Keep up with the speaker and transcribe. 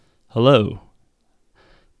Hello.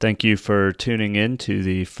 Thank you for tuning in to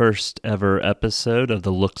the first ever episode of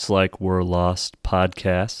the Looks Like We're Lost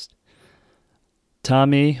podcast.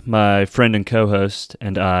 Tommy, my friend and co-host,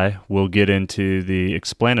 and I will get into the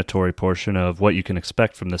explanatory portion of what you can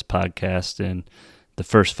expect from this podcast in the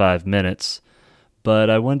first 5 minutes, but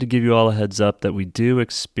I wanted to give you all a heads up that we do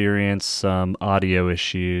experience some audio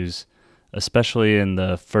issues, especially in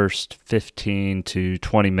the first 15 to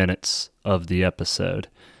 20 minutes of the episode.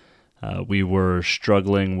 We were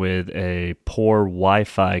struggling with a poor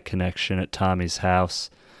Wi-Fi connection at Tommy's house.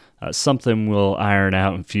 Something we'll iron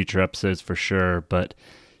out in future episodes for sure, but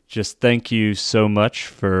just thank you so much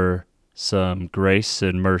for some grace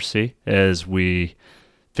and mercy as we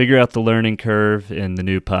figure out the learning curve in the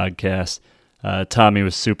new podcast. Tommy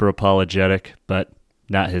was super apologetic, but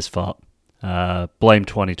not his fault. Blame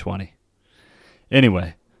 2020.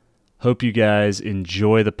 Anyway, hope you guys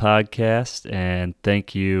enjoy the podcast, and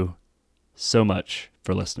thank you so much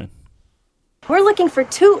for listening. We're looking for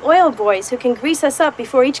 2 oil boys who can grease us up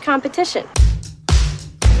before each competition.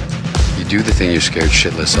 You do the thing you're scared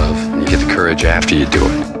shitless of, and you get the courage after you do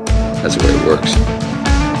it. That's the way it works.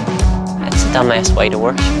 That's the dumbass way to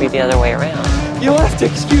work. It should be the other way around. You'll have to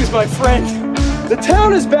excuse my friend. The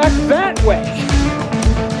town is back that way.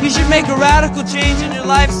 You should make a radical change in your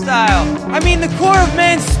lifestyle. I mean, the core of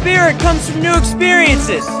man's spirit comes from new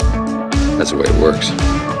experiences. That's the way it works.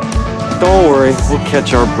 Don't worry, we'll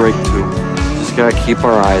catch our break too. Just gotta keep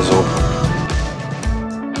our eyes open.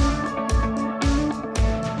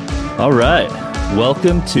 All right.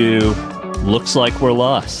 Welcome to Looks Like We're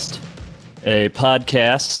Lost, a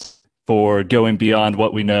podcast for going beyond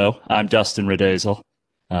what we know. I'm Dustin Redazel,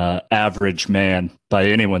 average man by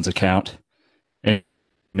anyone's account. And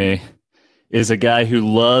me is a guy who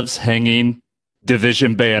loves hanging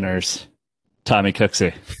division banners, Tommy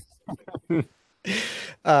Cooksey.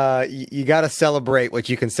 You got to celebrate what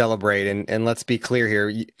you can celebrate. And let's be clear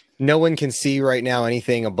here. No one can see right now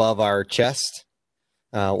anything above our chest.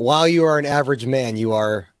 While you are an average man, you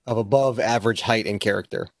are of above average height and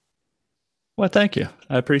character. Well, thank you.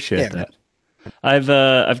 I appreciate that. I've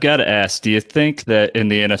got to ask, do you think that in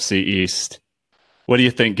the NFC East, what do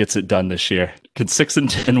you think gets it done this year? Can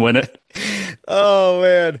 6-10 win it? Oh,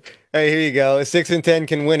 man. Hey, here you go. 6-10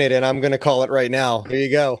 can win it, and I'm going to call it right now. Here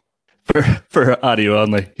you go. For audio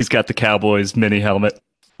only. He's got the Cowboys mini helmet.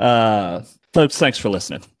 Folks, thanks for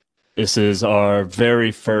listening. This is our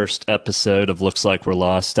very first episode of Looks Like We're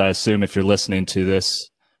Lost. I assume if you're listening to this,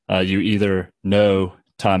 you either know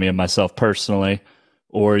Tommy and myself personally,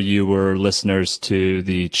 or you were listeners to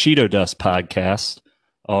the Cheeto Dust podcast,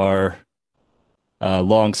 our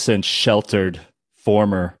long since sheltered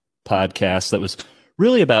former podcast that was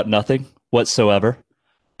really about nothing whatsoever.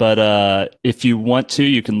 But if you want to,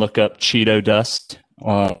 you can look up Cheeto Dust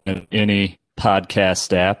on any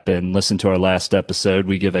podcast app and listen to our last episode.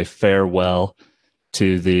 We give a farewell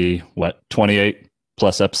to the, 28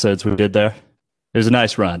 plus episodes we did there. It was a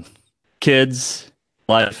nice run. Kids,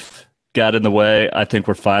 life got in the way. I think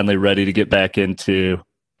we're finally ready to get back into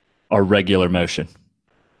our regular motion.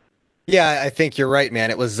 Yeah, I think you're right, man.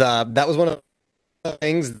 It was that was one of the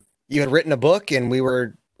things. You had written a book, and we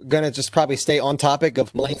were going to just probably stay on topic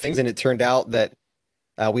of many things, and it turned out that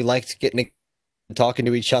we liked getting talking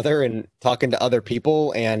to each other and talking to other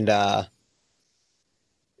people, and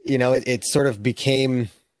it sort of became,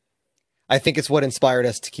 I think it's what inspired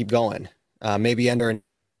us to keep going, maybe under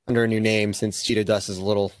a new name, since Cheeto Dust is a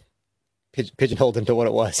little pigeonholed into what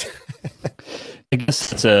it was. I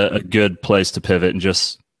guess it's a good place to pivot and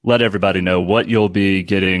just let everybody know what you'll be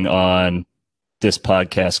getting on this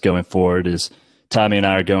podcast going forward is Tommy and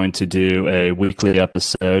I are going to do a weekly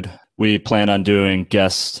episode. We plan on doing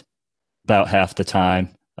guests about half the time,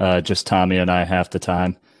 just Tommy and I half the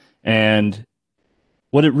time. And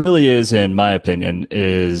what it really is, in my opinion,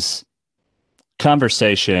 is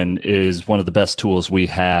conversation is one of the best tools we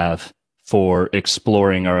have for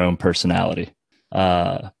exploring our own personality.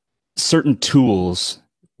 Certain tools,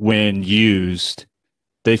 when used,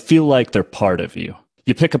 they feel like they're part of you.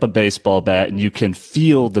 You pick up a baseball bat and you can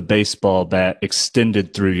feel the baseball bat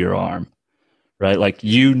extended through your arm, right? Like,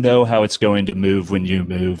 you know how it's going to move when you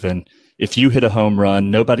move. And if you hit a home run,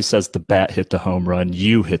 nobody says the bat hit the home run,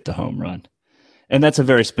 you hit the home run. And that's a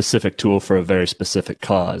very specific tool for a very specific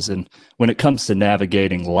cause. And when it comes to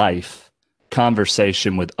navigating life,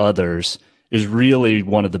 conversation with others is really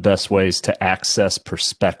one of the best ways to access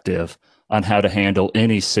perspective on how to handle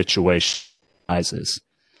any situation.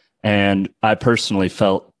 And I personally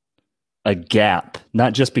felt a gap,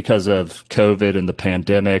 not just because of COVID and the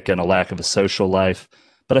pandemic and a lack of a social life,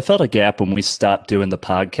 but I felt a gap when we stopped doing the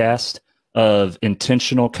podcast of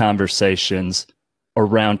intentional conversations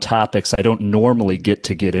around topics I don't normally get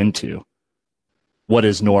to get into. What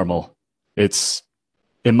is normal? It's,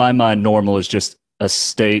 in my mind, normal is just a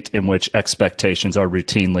state in which expectations are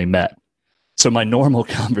routinely met. So my normal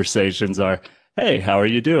conversations are, hey, how are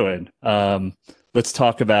you doing? Let's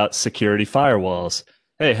talk about security firewalls.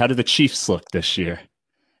 Hey, how did the Chiefs look this year?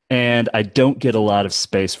 And I don't get a lot of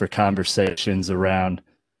space for conversations around,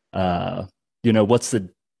 what's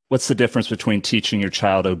the difference between teaching your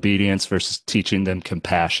child obedience versus teaching them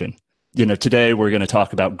compassion? Today we're going to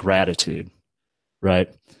talk about gratitude,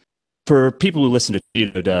 right? For people who listen to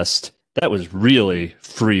Cheeto Dust, that was really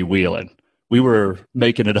freewheeling. We were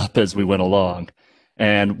making it up as we went along.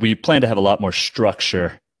 And we plan to have a lot more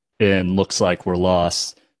structure in Looks Like We're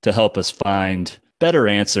Lost to help us find better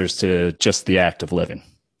answers to just the act of living.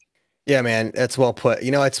 Yeah, man, that's well put.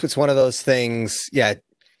 It's one of those things. Yeah,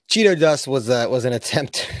 Cheeto Dust was an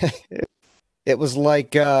attempt. It was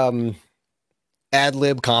like ad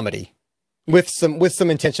lib comedy with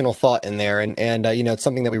some intentional thought in there, and it's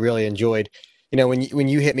something that we really enjoyed. When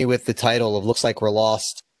you hit me with the title of Looks Like We're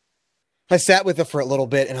Lost, I sat with it for a little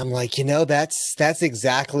bit, and I'm like, that's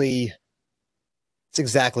exactly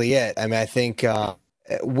it. I mean, I think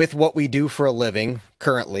with what we do for a living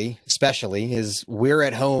currently, especially, is we're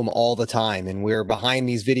at home all the time, and we're behind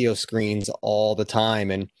these video screens all the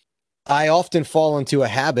time, and I often fall into a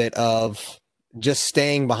habit of just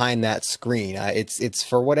staying behind that screen. It's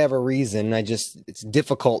for whatever reason, it's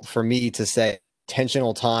difficult for me to say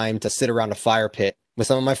intentional time to sit around a fire pit with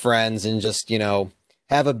some of my friends and just,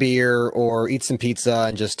 have a beer or eat some pizza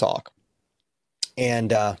and just talk.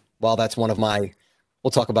 And while that's one of my,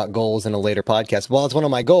 we'll talk about goals in a later podcast. While it's one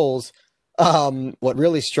of my goals, what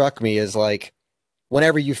really struck me is like,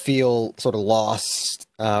 whenever you feel sort of lost,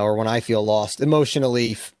 or when I feel lost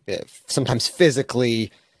emotionally, sometimes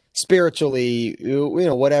physically, spiritually,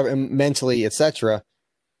 whatever, mentally, etc.,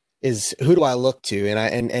 is who do I look to?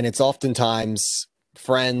 And it's oftentimes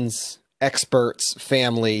friends, experts,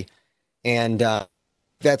 family, and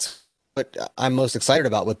that's what I'm most excited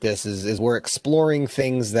about with this is we're exploring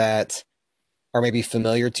things that are maybe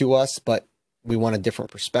familiar to us, but we want a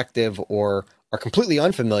different perspective or are completely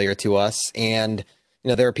unfamiliar to us. And,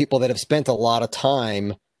 there are people that have spent a lot of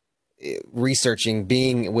time researching,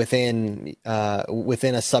 being within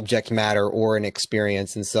a subject matter or an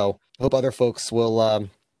experience. And so I hope other folks will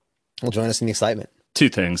join us in the excitement. Two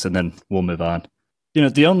things, and then we'll move on.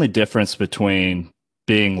 The only difference between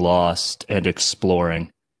being lost and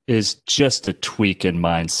exploring is just a tweak in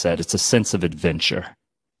mindset. It's a sense of adventure.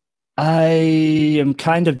 I am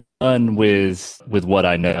kind of done with what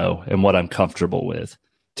I know and what I'm comfortable with.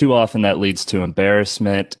 Too often that leads to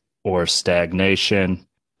embarrassment or stagnation.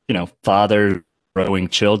 Father growing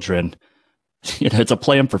children, it's a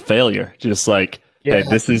plan for failure. Just like, hey,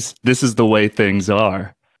 this is the way things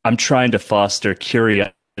are. I'm trying to foster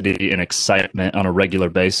curiosity and excitement on a regular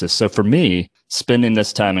basis. So for me, spending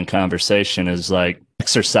this time in conversation is like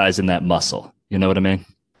exercising that muscle. You know what I mean?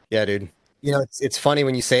 Yeah, dude. It's funny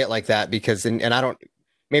when you say it like that because, and I don't,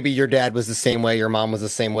 maybe your dad was the same way, your mom was the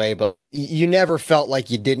same way, but you never felt like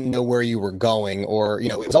you didn't know where you were going or,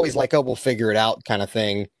 it was always like, oh, we'll figure it out kind of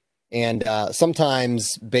thing. And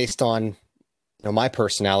sometimes based on, my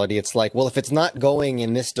personality, it's like, well, if it's not going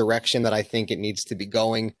in this direction that I think it needs to be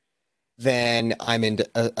going, then I'm in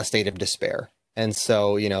a state of despair. And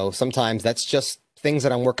so, sometimes that's just things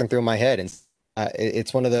that I'm working through in my head. And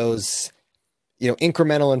it's one of those,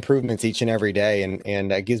 incremental improvements each and every day.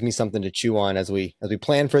 And it gives me something to chew on as we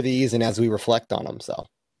plan for these and as we reflect on them. So,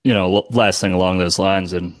 last thing along those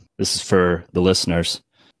lines, and this is for the listeners.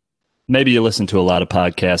 Maybe you listen to a lot of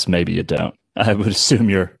podcasts, maybe you don't. I would assume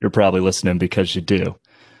you're probably listening because you do.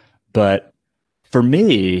 But for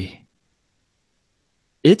me,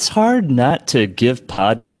 it's hard not to give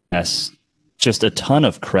podcasts just a ton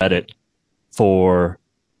of credit for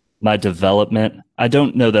my development. I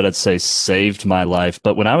don't know that I'd say saved my life,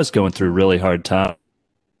 but when I was going through really hard time,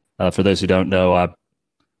 for those who don't know, I'm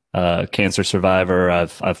a cancer survivor.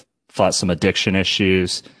 I've fought some addiction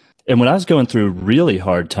issues. And when I was going through really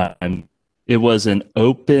hard time, it was an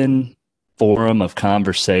open forum of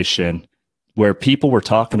conversation where people were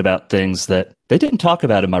talking about things that they didn't talk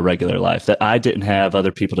about in my regular life, that I didn't have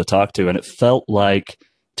other people to talk to. And it felt like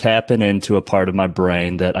tapping into a part of my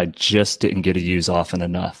brain that I just didn't get to use often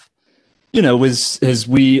enough. As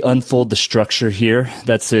we unfold the structure here,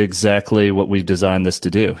 that's exactly what we've designed this to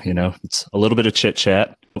do. It's a little bit of chit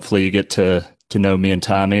chat. Hopefully you get to know me and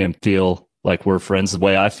Tommy and feel like we're friends the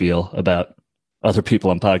way I feel about other people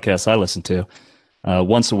on podcasts I listen to.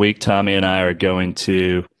 Once a week, Tommy and I are going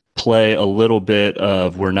to play a little bit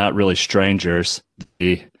of We're Not Really Strangers,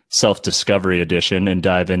 the self-discovery edition, and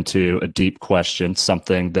dive into a deep question,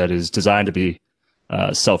 something that is designed to be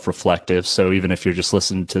self-reflective. So even if you're just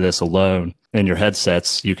listening to this alone in your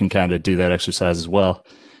headsets, you can kind of do that exercise as well.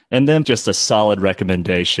 And then just a solid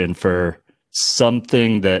recommendation for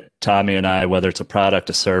something that Tommy and I, whether it's a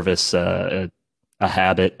product, a service, a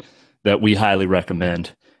habit, that we highly recommend.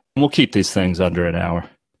 And we'll keep these things under an hour.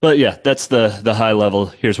 But yeah, that's the high level.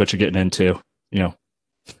 Here's what you're getting into.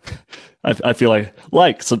 I feel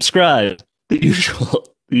like, subscribe, the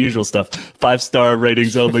usual stuff. 5-star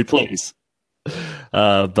ratings only, please.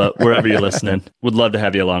 But wherever you're listening, would love to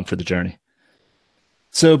have you along for the journey.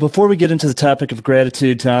 So before we get into the topic of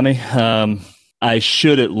gratitude, Tommy, I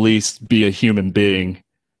should at least be a human being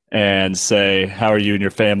and say, how are you and your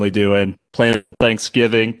family doing? Plan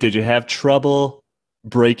Thanksgiving. Did you have trouble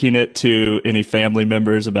breaking it to any family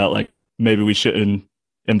members about maybe we shouldn't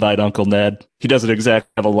invite Uncle Ned? He doesn't exactly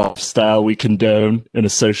have a lifestyle we condone in a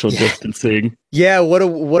social distancing. Yeah, what a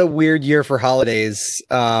weird year for holidays.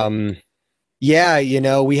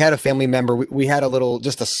 Yeah, we had a family member. We had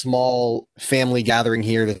just a small family gathering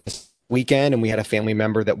here this weekend, and we had a family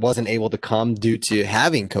member that wasn't able to come due to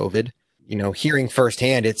having COVID. Hearing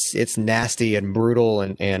firsthand, it's nasty and brutal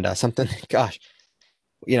and something. Gosh,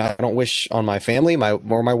 I don't wish on my family, my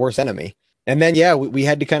worst enemy. And then we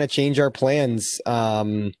had to kind of change our plans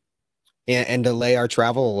and delay our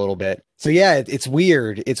travel a little bit. So yeah, it's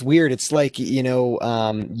weird. It's weird. It's like you're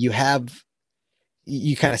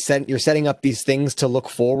setting up these things to look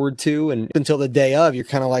forward to, and until the day of, you're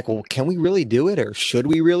kind of like, well, can we really do it, or should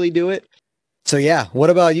we really do it? So yeah,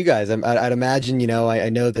 what about you guys? I'd imagine, I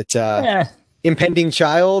know that impending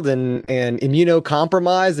child and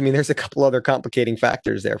immunocompromised. I mean, there's a couple other complicating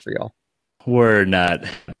factors there for y'all. We're not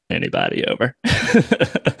anybody over.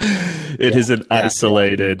 It is an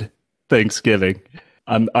isolated Thanksgiving.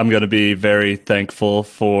 I'm going to be very thankful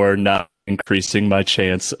for not increasing my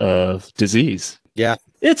chance of disease. Yeah,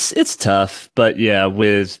 it's tough, but yeah,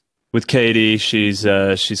 with Katie, she's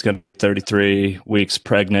going to be 33 weeks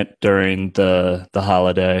pregnant during the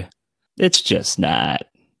holiday. It's just not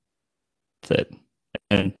that,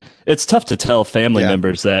 and it's tough to tell family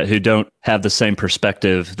members that who don't have the same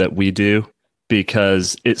perspective that we do,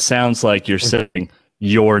 because it sounds like you're saying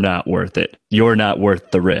you're not worth it. You're not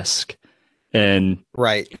worth the risk, and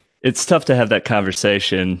right. It's tough to have that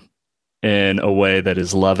conversation in a way that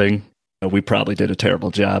is loving. We probably did a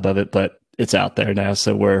terrible job of it, but it's out there now,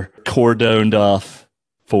 so we're cordoned off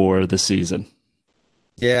for the season.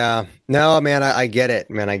 Yeah. No, man, I get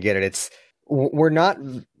it, man. I get it.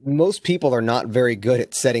 Most people are not very good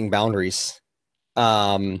at setting boundaries.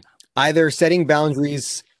 Either setting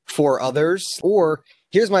boundaries for others, or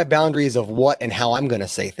here's my boundaries of what and how I'm going to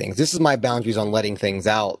say things. This is my boundaries on letting things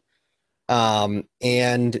out. And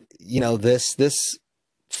this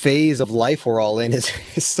phase of life we're all in is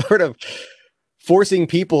sort of forcing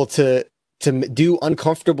people to do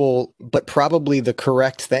uncomfortable, but probably the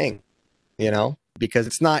correct thing, because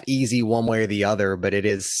it's not easy one way or the other, but it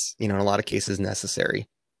is, in a lot of cases necessary.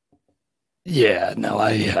 Yeah, no,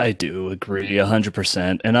 I do agree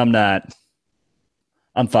 100%. And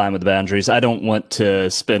I'm fine with the boundaries. I don't want to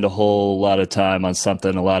spend a whole lot of time on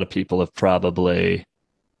something a lot of people have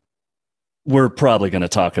we're probably going to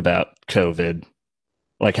talk about COVID.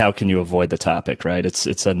 Like, how can you avoid the topic, right?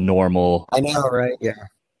 It's a normal, I know, right? Yeah,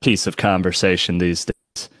 piece of conversation these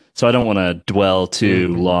days. So I don't want to dwell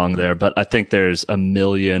too long there, but I think there's a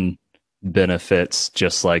million benefits,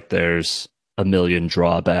 just like there's a million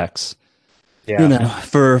drawbacks. Yeah.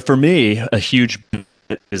 For me, a huge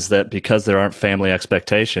benefit is that because there aren't family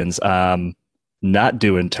expectations, I'm not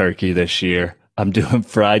doing turkey this year. I'm doing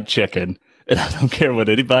fried chicken. And I don't care what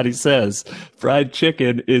anybody says. Fried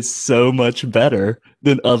chicken is so much better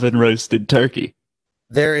than oven roasted turkey.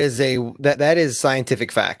 There is that is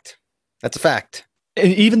scientific fact. That's a fact.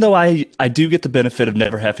 And even though I do get the benefit of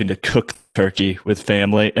never having to cook turkey with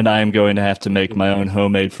family, and I am going to have to make my own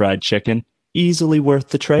homemade fried chicken, easily worth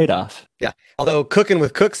the trade-off. Yeah. Although Cooking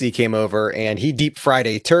with Cooksy came over and he deep fried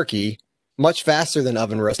a turkey much faster than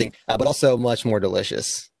oven roasting, but also much more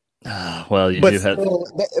delicious. Well, but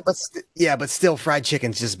still, fried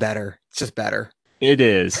chicken's just better. It's just better. It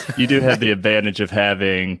is. You do have the advantage of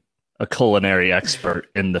having a culinary expert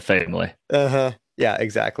in the family. Yeah,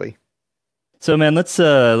 exactly. So, man, let's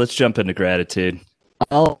jump into gratitude.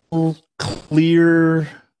 I'll clear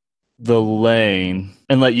the lane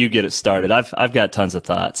and let you get it started. I've got tons of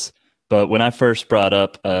thoughts, but when I first brought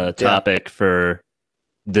up a topic for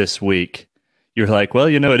this week, you're like, well,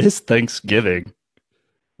 it is Thanksgiving.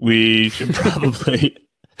 We should probably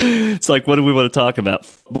It's like, what do we want to talk about?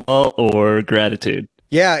 Football or gratitude?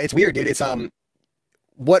 Yeah, it's weird, dude. It's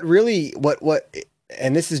what really what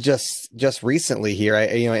and this is just recently here. I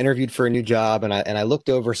interviewed for a new job, and I looked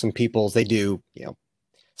over some people's. They do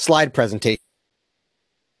slide presentation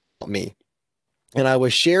about me, and I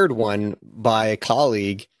was shared one by a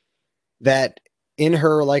colleague that in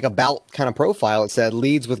her like about kind of profile it said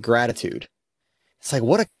leads with gratitude. It's like,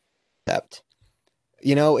 what a concept.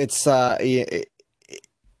 It's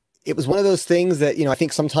it was one of those things that I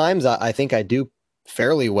think sometimes I think I do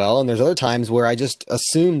fairly well, and there's other times where I just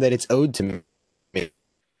assume that it's owed to me.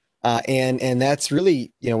 And that's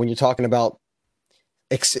really, when you're talking about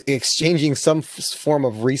exchanging some form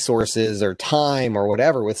of resources or time or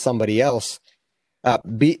whatever with somebody else,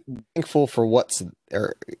 be thankful for what's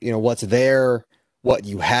there, what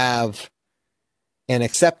you have, and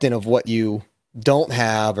accepting of what you don't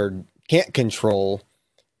have or can't control.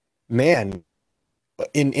 Man,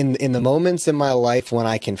 in the moments in my life when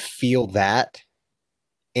I can feel that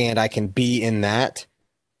and I can be in that,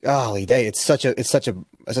 golly day, it's such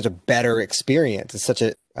a better experience. It's such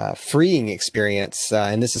a freeing experience.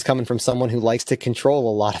 And this is coming from someone who likes to control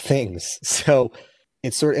a lot of things. So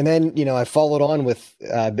it's and then, I followed on with,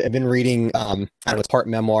 I've been reading, I don't know, it's part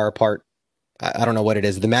memoir, part, I don't know what it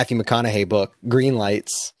is, the Matthew McConaughey book, Green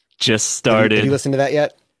Lights. Just started. Have you listened to that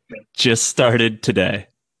yet? Just started today.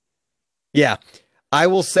 Yeah. I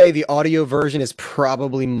will say the audio version is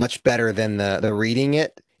probably much better than the reading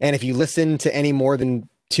it. And if you listen to any more than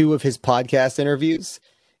 2 of his podcast interviews,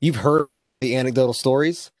 you've heard the anecdotal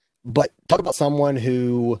stories, but talk about someone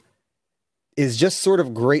who is just sort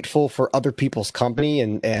of grateful for other people's company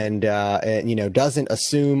and doesn't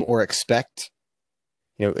assume or expect,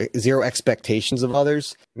 zero expectations of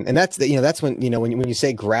others. And that's that's when, when you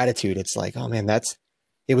say gratitude, it's like, oh man,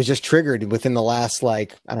 it was just triggered within the last,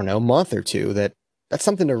 month or two that's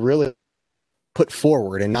something to really put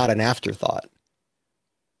forward and not an afterthought.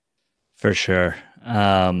 For sure.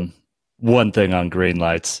 One thing on Green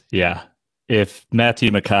Lights. Yeah. If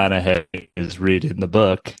Matthew McConaughey is reading the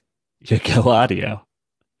book, you go audio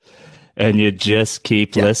and you just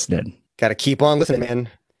keep listening. Got to keep on listening, man.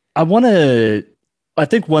 I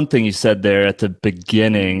think one thing you said there at the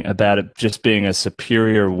beginning about it just being a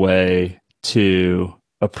superior way to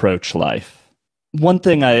approach life. One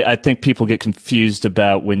thing I think people get confused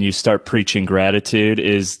about when you start preaching gratitude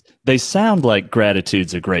is they sound like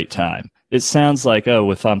gratitude's a great time. It sounds like,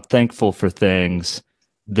 oh, if I'm thankful for things,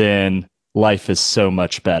 then life is so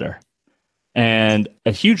much better. And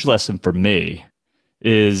a huge lesson for me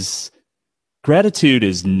is gratitude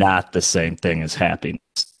is not the same thing as happiness.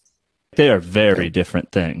 They are very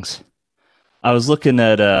different things. I was looking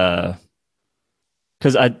at,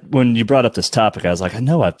 because when you brought up this topic, I was like, I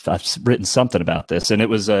know I've written something about this. And it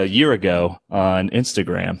was a year ago on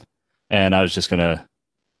Instagram. And I was just going to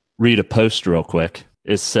read a post real quick.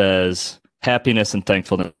 It says, happiness and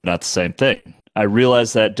thankfulness are not the same thing. I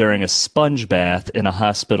realized that during a sponge bath in a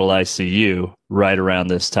hospital ICU right around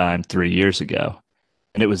this time 3 years ago.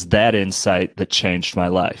 And it was that insight that changed my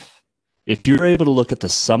life. If you're able to look at the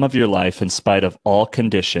sum of your life in spite of all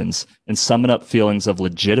conditions and summon up feelings of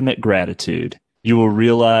legitimate gratitude, you will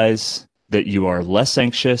realize that you are less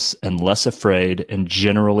anxious and less afraid and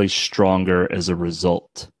generally stronger as a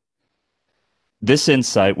result. This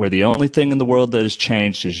insight, where the only thing in the world that has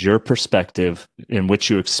changed is your perspective in which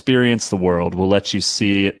you experience the world, will let you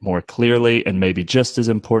see it more clearly, and maybe just as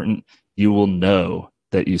important, you will know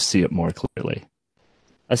that you see it more clearly.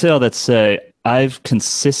 I say all that to say, I've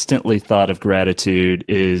consistently thought of gratitude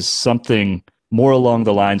as something more along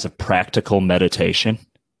the lines of practical meditation.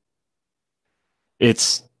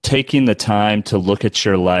 It's taking the time to look at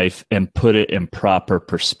your life and put it in proper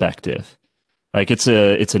perspective. Like it's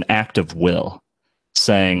an act of will,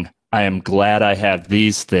 saying, I am glad I have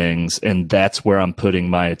these things, and that's where I'm putting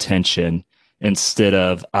my attention, instead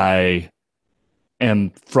of I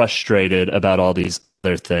am frustrated about all these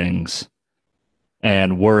other things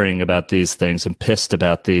and worrying about these things and pissed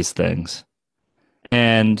about these things.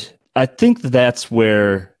 And I think that's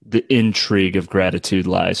where the intrigue of gratitude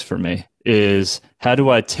lies for me, is how do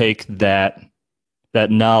I take that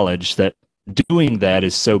knowledge that doing that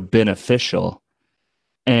is so beneficial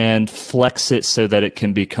and flex it so that it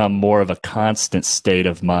can become more of a constant state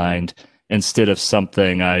of mind instead of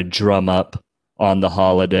something I drum up on the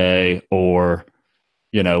holiday or,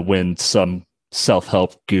 when some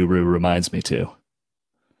self-help guru reminds me to.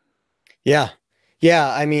 Yeah.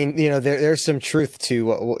 Yeah. I mean, there's some truth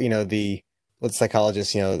to what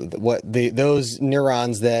psychologists, those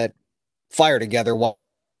neurons that fire together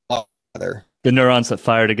together. The neurons that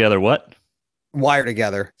fire together, what? Wire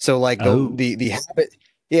together. So like the habit,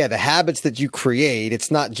 Yeah, the habits that you create, it's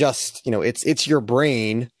not just, it's your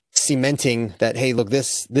brain cementing that, hey, look,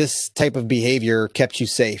 this type of behavior kept you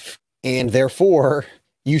safe. And therefore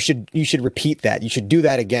you should repeat that. You should do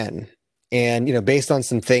that again. And, based on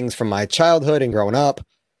some things from my childhood and growing up,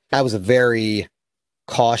 I was a very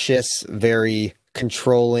cautious, very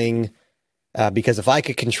controlling, because if I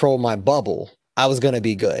could control my bubble, I was going to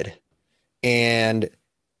be good. And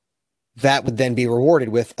that would then be rewarded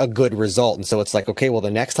with a good result. And so it's like, okay, well,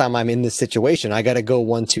 the next time I'm in this situation, I got to go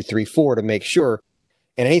 1, 2, 3, 4 to make sure.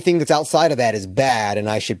 And anything that's outside of that is bad, and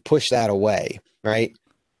I should push that away. Right.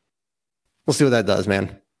 We'll see what that does,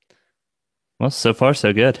 man. Well, so far,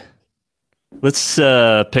 so good. Let's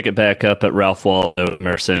pick it back up at Ralph Waldo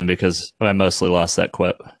Emerson, because I mostly lost that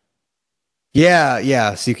quote.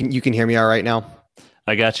 Yeah. So you can hear me all right now?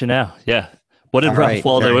 I got you now. Yeah. What did Ralph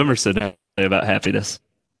Waldo Emerson say about happiness?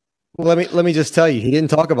 Well, let me just tell you, he didn't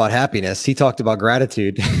talk about happiness. He talked about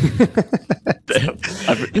gratitude.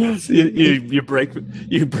 you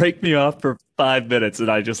break me off for 5 minutes, and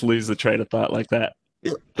I just lose the train of thought like that.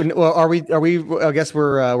 Well, are we? I guess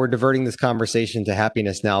we're diverting this conversation to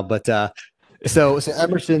happiness now. But so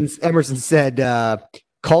Emerson said,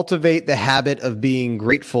 cultivate the habit of being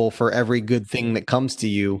grateful for every good thing that comes to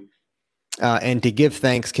you, and to give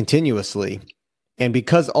thanks continuously. And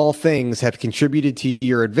because all things have contributed to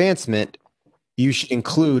your advancement, you should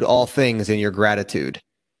include all things in your gratitude.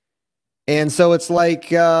 And so it's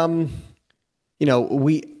like, I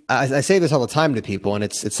say this all the time to people, and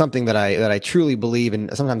it's something that I truly believe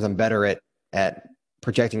in. Sometimes I'm better at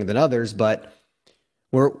projecting than others, but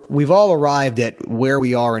we've all arrived at where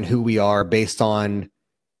we are and who we are based on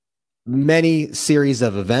many series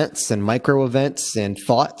of events and micro events and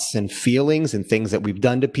thoughts and feelings and things that we've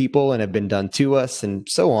done to people and have been done to us and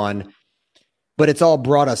so on. But it's all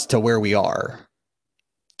brought us to where we are.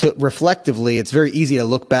 Reflectively, it's very easy to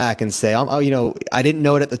look back and say, I didn't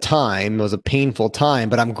know it at the time. It was a painful time,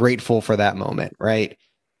 but I'm grateful for that moment, right?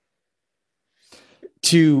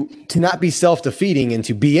 To not be self-defeating and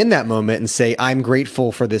to be in that moment and say, I'm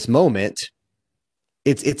grateful for this moment.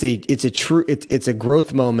 It's a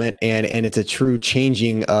growth moment, and it's a true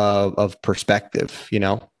changing of perspective,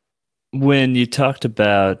 When you talked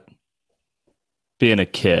about being a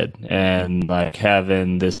kid and like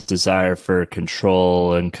having this desire for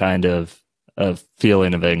control and kind of a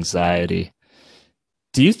feeling of anxiety,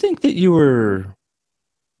 do you think that you were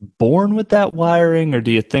born with that wiring, or do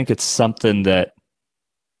you think it's something that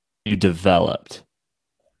you developed?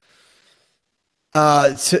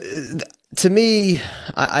 To me,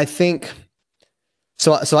 I think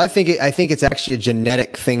so. I think it's actually a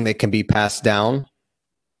genetic thing that can be passed down.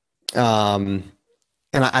 And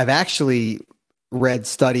I've actually read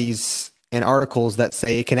studies and articles that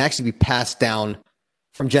say it can actually be passed down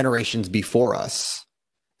from generations before us.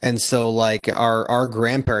 And so like our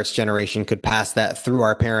grandparents' generation could pass that through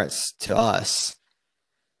our parents to us.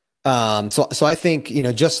 So I think,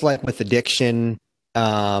 just like with addiction,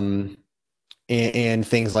 and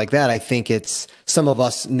things like that, I think it's some of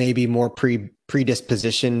us may be more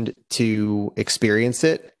predispositioned to experience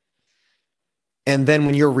it. And then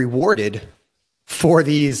when you're rewarded for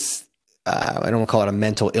these, I don't want to call it a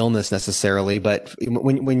mental illness necessarily, but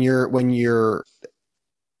when you're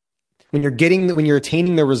attaining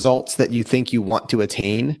the results that you think you want to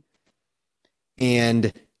attain,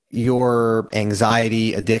 and your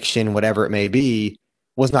anxiety, addiction, whatever it may be,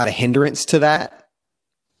 was not a hindrance to that,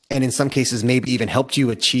 and in some cases maybe even helped you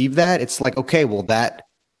achieve that, it's like, okay, well,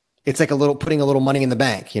 it's like putting a little money in the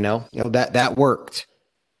bank, that worked.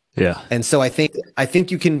 Yeah. And so I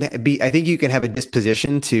think you can have a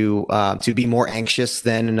disposition to be more anxious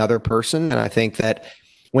than another person. And I think that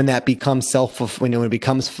when that becomes when it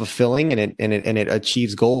becomes fulfilling and it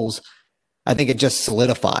achieves goals, I think it just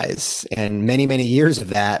solidifies, and many, many years of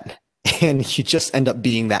that, and you just end up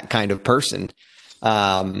being that kind of person.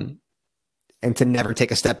 And to never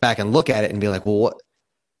take a step back and look at it and be like, well,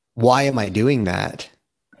 why am I doing that?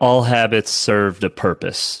 All habits served a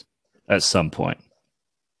purpose at some point,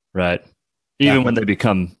 right? Even when they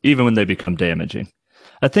become damaging.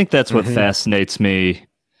 I think that's what fascinates me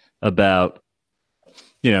about,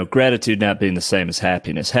 gratitude not being the same as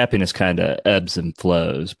happiness. Happiness kind of ebbs and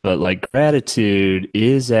flows, but like gratitude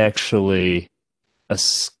is actually a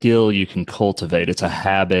skill you can cultivate. It's a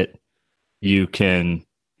habit you can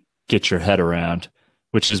get your head around,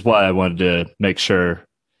 which is why I wanted to make sure,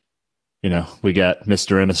 we got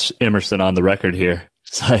Mr. Emerson on the record here.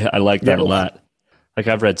 So I like that a lot. Like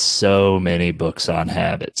I've read so many books on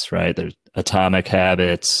habits, right? There's Atomic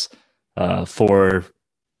Habits, 4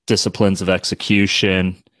 Disciplines of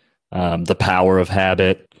Execution, The Power of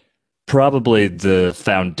Habit, probably the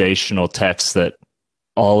foundational text that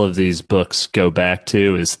all of these books go back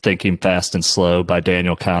to is Thinking Fast and Slow by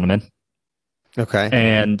Daniel Kahneman. Okay.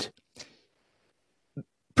 And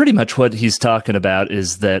pretty much what he's talking about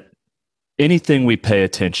is that anything we pay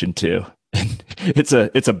attention to, it's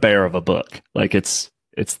a bear of a book. Like it's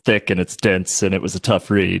thick and it's dense and it was a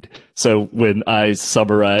tough read. So when I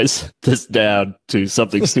summarize this down to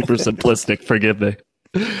something super simplistic, forgive me.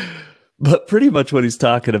 But pretty much what he's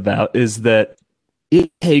talking about is that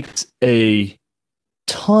it takes a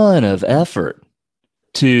ton of effort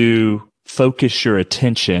to focus your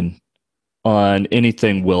attention on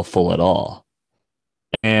anything willful at all.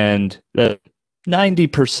 And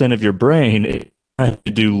 90% of your brain is trying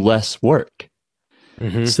to do less work.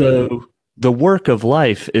 Mm-hmm. So the work of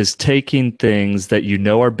life is taking things that you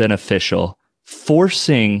know are beneficial,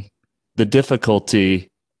 forcing the difficulty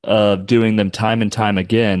of doing them time and time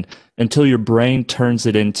again until your brain turns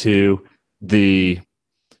it into the,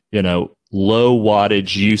 low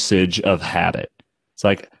wattage usage of habit. It's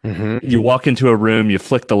like you walk into a room, you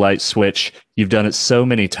flick the light switch, you've done it so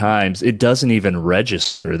many times, it doesn't even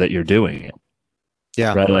register that you're doing it.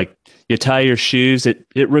 Yeah. Right. Like you tie your shoes, it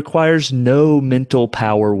requires no mental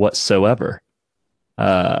power whatsoever.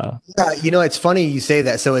 Yeah, it's funny you say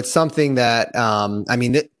that. So it's something that,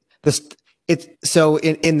 so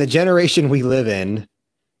in the generation we live in,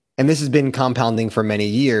 and this has been compounding for many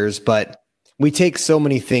years, but we take so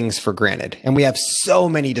many things for granted and we have so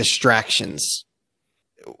many distractions.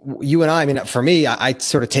 You and I for me, I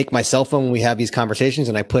sort of take my cell phone when we have these conversations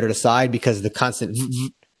and I put it aside because the constant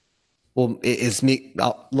is me.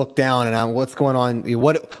 I'll look down and what's going on?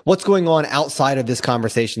 What's going on outside of this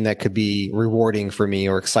conversation that could be rewarding for me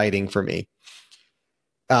or exciting for me?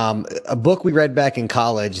 A book we read back in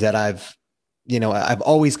college that I've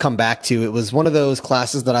always come back to. It was one of those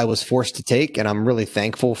classes that I was forced to take, and I'm really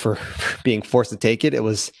thankful for being forced to take it. It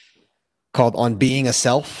was called On Being a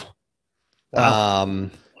Self. Wow.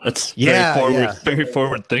 That's very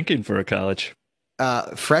forward thinking for a college.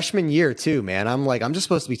 Freshman year too, man. I'm just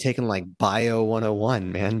supposed to be taking like Bio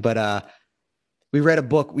 101, man. But we read a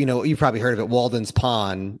book, you probably heard of it, Walden's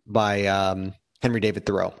Pond by Henry David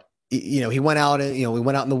Thoreau. He went out and, we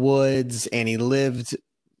went out in the woods and he lived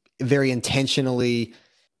very intentionally.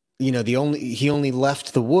 He only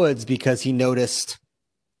left the woods because he noticed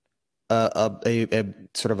a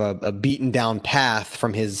sort of a beaten down path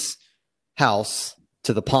from his house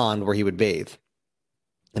to the pond where he would bathe.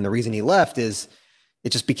 And the reason he left is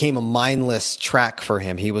it just became a mindless track for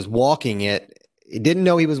him. He was walking it. He didn't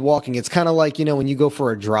know he was walking. It's kind of like, when you go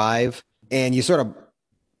for a drive and you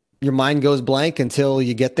your mind goes blank until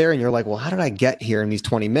you get there and you're like, well, how did I get here in these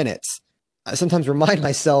 20 minutes? I sometimes remind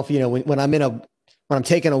myself, when I'm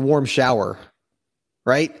taking a warm shower,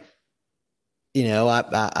 right?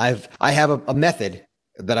 I have a method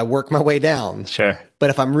that I work my way down. Sure. But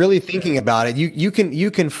if I'm really thinking about it, you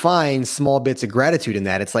can find small bits of gratitude in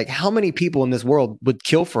that. It's like how many people in this world would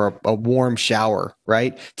kill for a warm shower,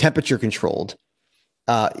 right? Temperature controlled.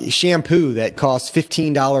 Shampoo that costs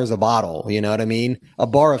 $15 a bottle, you know what I mean? A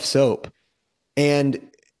bar of soap. And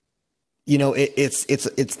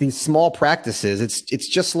it's these small practices. It's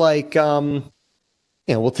just like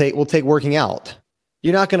we'll take working out.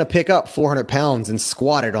 You're not going to pick up 400 pounds and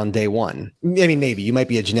squat it on day one. I mean, maybe you might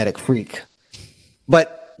be a genetic freak,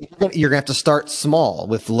 but you're going to have to start small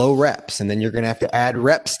with low reps, and then you're going to have to add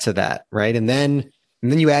reps to that, right? And then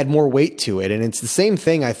you add more weight to it. And it's the same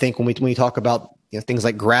thing, I think, when we talk about things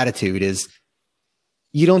like gratitude is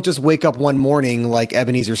you don't just wake up one morning like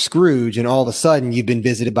Ebenezer Scrooge and all of a sudden you've been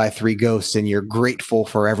visited by 3 ghosts and you're grateful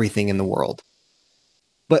for everything in the world.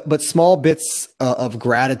 But small bits of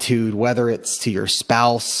gratitude, whether it's to your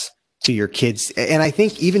spouse, to your kids, and I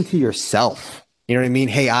think even to yourself, you know what I mean?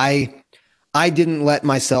 Hey, I didn't let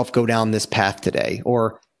myself go down this path today,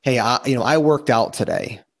 or, hey, I worked out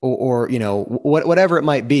today, or whatever it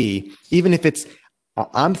might be, even if it's,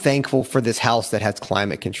 I'm thankful for this house that has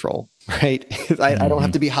climate control, right? I don't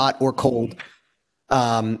have to be hot or cold.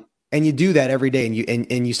 And you do that every day,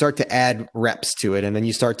 and you start to add reps to it, and then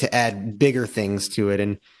you start to add bigger things to it,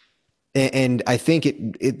 and I think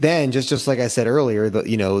it then just like I said earlier,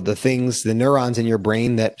 the things, the neurons in your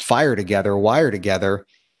brain that wire together,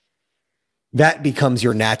 that becomes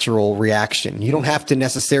your natural reaction. You don't have to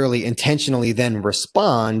necessarily intentionally then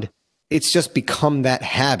respond. It's just become that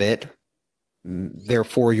habit.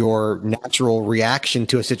 Therefore, your natural reaction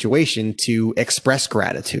to a situation to express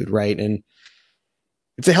gratitude, right? And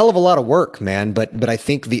it's a hell of a lot of work, man, but I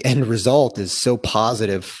think the end result is so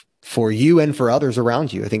positive for you and for others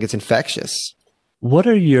around you. I think it's infectious. What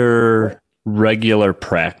are your regular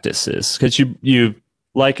practices? Because you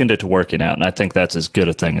likened it to working out, and I think that's as good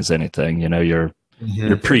a thing as anything. You know, you're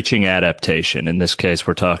preaching adaptation. In this case,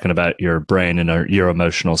 we're talking about your brain and your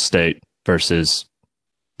emotional state versus,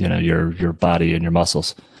 you know, your body and your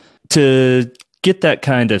muscles. To get that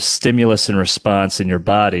kind of stimulus and response in your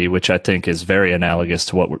body, which I think is very analogous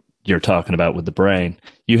to what you're talking about with the brain,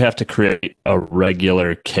 you have to create a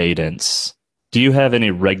regular cadence. Do you have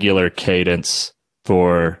any regular cadence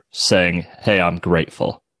for saying, hey, I'm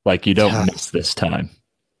grateful? Like you don't miss this time.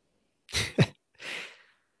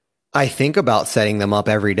 I think about setting them up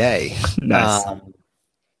every day. Nice.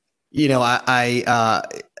 You know, I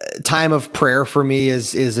time of prayer for me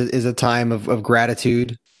is a time of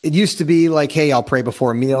gratitude. It used to be like, hey, I'll pray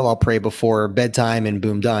before a meal, I'll pray before bedtime, and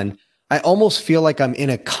boom, done. I almost feel like I'm in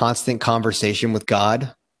a constant conversation with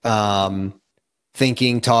God,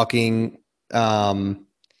 thinking, talking, you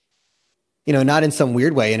know, not in some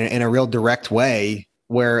weird way, in a real direct way,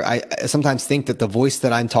 where I sometimes think that the voice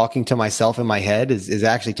that I'm talking to myself in my head is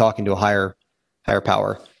actually talking to a higher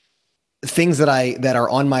power. Things that are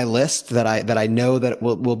on my list that I know that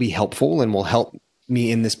will be helpful and will help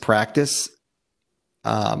me in this practice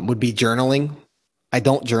would be journaling. I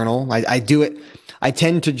don't journal. I do it. I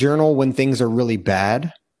tend to journal when things are really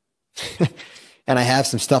bad and I have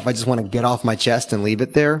some stuff I just want to get off my chest and leave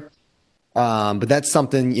it there. But that's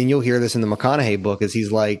something, and you'll hear this in the McConaughey book, is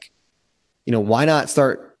he's like, you know, why not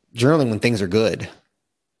start journaling when things are good?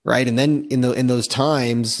 Right. And then in those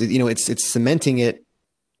times, you know, it's cementing it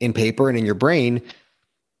in paper and in your brain.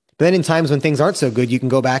 But then in times when things aren't so good, you can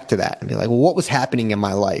go back to that and be like, well, what was happening in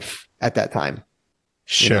my life at that time?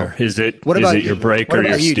 Sure. You know? Is it your you? brake What or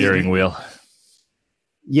your about you, steering dude? wheel?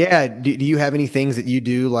 Yeah. Do you have any things that you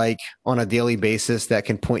do like on a daily basis that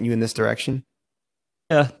can point you in this direction?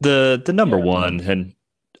 Yeah, the number one, and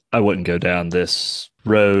I wouldn't go down this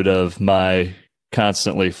road of my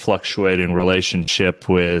constantly fluctuating relationship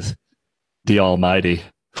with the Almighty,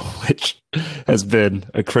 which has been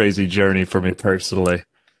a crazy journey for me personally.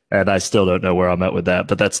 And I still don't know where I'm at with that,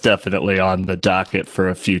 but that's definitely on the docket for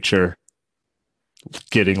a future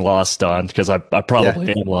getting lost on, because I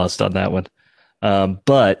probably am lost on that one.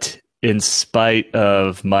 But in spite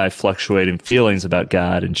of my fluctuating feelings about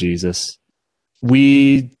God and Jesus,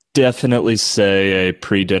 we definitely say a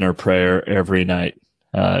pre-dinner prayer every night.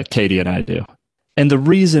 Katie and I do. And the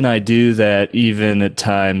reason I do that, even at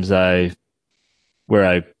times where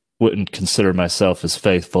I wouldn't consider myself as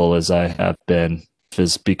faithful as I have been,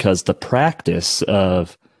 is because the practice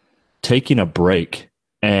of taking a break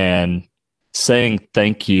and saying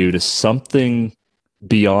thank you to something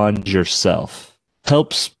beyond yourself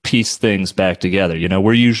helps piece things back together. You know,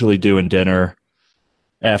 we're usually doing dinner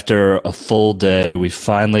after a full day. We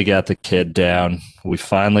finally got the kid down. We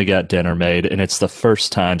finally got dinner made. And it's the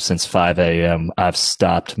first time since 5 a.m. I've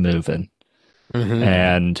stopped moving. Mm-hmm.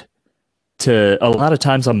 And a lot of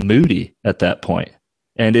times I'm moody at that point.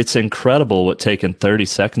 And it's incredible what taking 30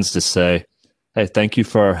 seconds to say, hey, thank you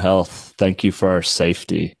for our health. Thank you for our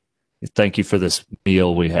safety. Thank you for this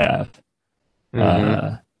meal we have.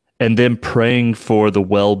 Mm-hmm. And then praying for the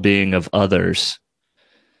well-being of others.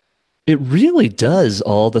 It really does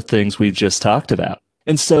all the things we've just talked about.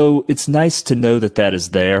 And so it's nice to know that that is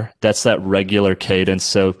there. That's that regular cadence.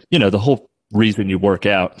 So, you know, the whole reason you work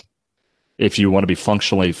out, if you want to be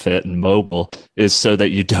functionally fit and mobile, is so that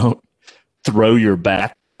you don't throw your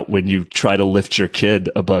back when you try to lift your kid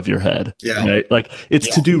above your head. Yeah. Right? Like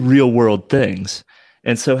it's to do real world things.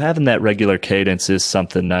 And so having that regular cadence is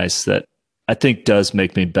something nice that I think does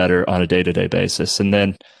make me better on a day-to-day basis. And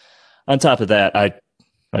then on top of that,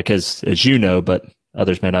 as you know, but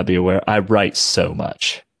others may not be aware, I write so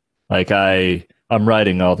much. Like I'm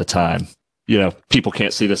writing all the time. You know, people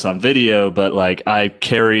can't see this on video, but like I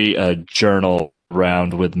carry a journal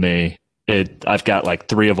around with me. I've got like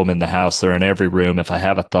 3 of them in the house. They're in every room. If I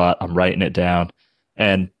have a thought, I'm writing it down.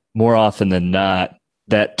 And more often than not,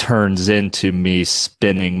 that turns into me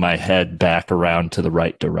spinning my head back around to the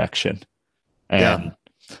right direction. And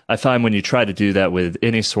I find when you try to do that with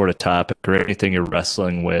any sort of topic or anything you're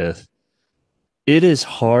wrestling with, it is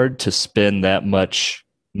hard to spend that much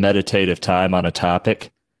meditative time on a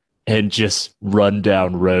topic and just run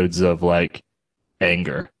down roads of like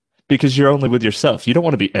anger, because you're only with yourself. You don't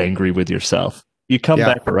want to be angry with yourself. You come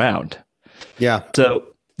back around. Yeah.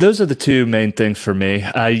 So those are the 2 main things for me.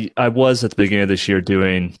 I was at the beginning of this year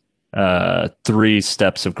doing 3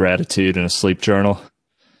 steps of gratitude in a sleep journal.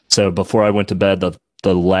 So before I went to bed,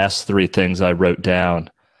 the last 3 things I wrote down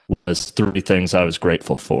was 3 things I was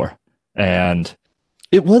grateful for. And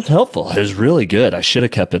it was helpful. It was really good. I should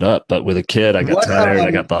have kept it up, but with a kid, I got tired.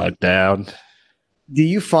 I got bogged down. Do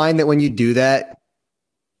you find that when you do that,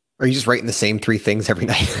 Are you just writing the same 3 things every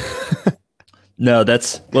night? No,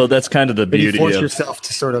 that's kind of the But you beauty force of yourself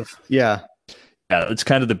to sort of, yeah. Yeah, it's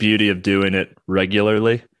kind of the beauty of doing it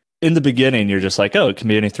regularly. In the beginning, you're just like, oh, it can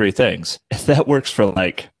be any 3 things. If that works for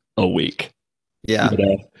like a week, Yeah. you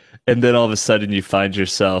know? And then all of a sudden you find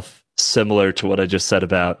yourself similar to what I just said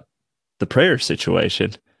about the prayer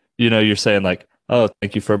situation. You know, you're saying like, oh,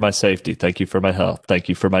 thank you for my safety. Thank you for my health. Thank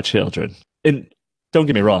you for my children. And don't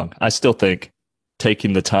get me wrong. I still think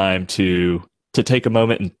taking the time to take a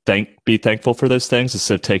moment and be thankful for those things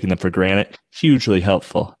instead of taking them for granted, hugely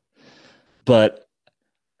helpful. But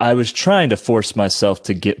I was trying to force myself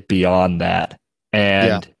to get beyond that.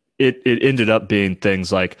 And it ended up being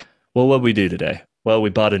things like, well, what did we do today? Well, we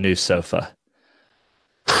bought a new sofa.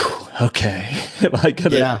 Okay. Am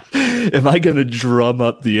I gonna drum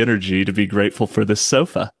up the energy to be grateful for this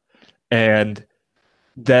sofa? And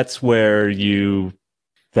that's where you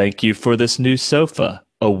thank you for this new sofa.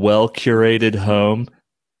 A well-curated home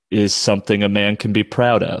is something a man can be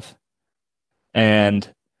proud of. And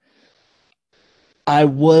I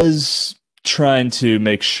was trying to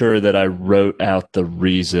make sure that I wrote out the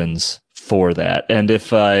reasons for that. And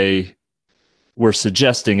if I were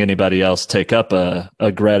suggesting anybody else take up a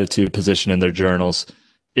gratitude position in their journals,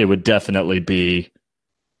 it would definitely be,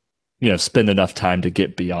 spend enough time to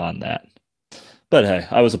get beyond that. But hey,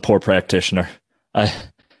 I was a poor practitioner.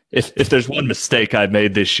 If there's one mistake I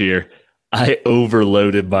made this year, I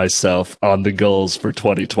overloaded myself on the goals for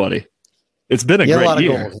 2020. It's been a great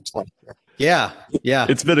year. Yeah.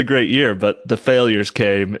 It's been a great year, but the failures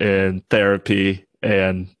came in therapy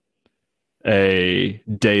and a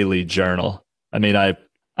daily journal. I mean,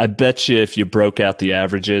 I bet you if you broke out the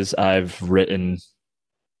averages, I've written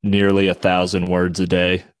nearly 1,000 words a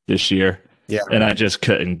day this year. Yeah. And I just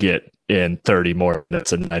couldn't get in 30 more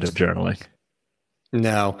minutes a night of journaling.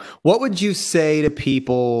 No. What would you say to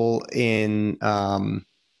people in,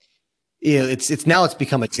 it's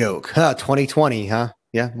become a joke. 2020, huh?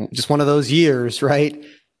 Yeah. Just one of those years, right?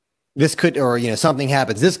 This could, or, something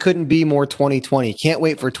happens. This couldn't be more 2020. Can't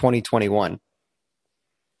wait for 2021.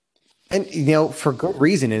 And, for good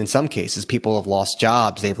reason. And in some cases, people have lost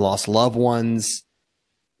jobs. They've lost loved ones.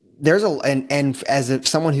 And as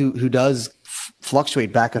someone who does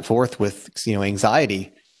fluctuate back and forth with,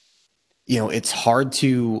 anxiety, it's hard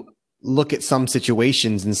to look at some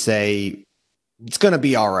situations and say, it's going to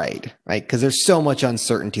be all right? Because there's so much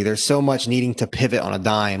uncertainty. There's so much needing to pivot on a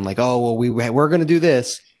dime. Like, oh, well, we're going to do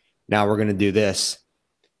this. Now we're going to do this.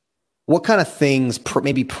 What kind of things,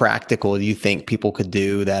 maybe practical, do you think people could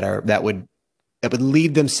do that would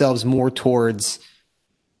lead themselves more towards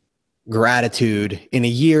gratitude in a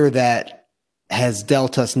year that has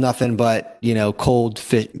dealt us nothing but cold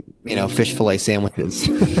fish, fish fillet sandwiches?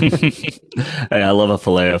 Hey, I love a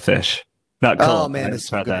fillet of fish. Not cold. Oh man, it's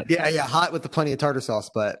so good. Yeah, hot with plenty of tartar sauce,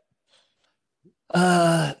 but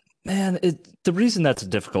man, the reason that's a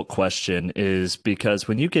difficult question is because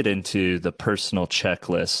when you get into the personal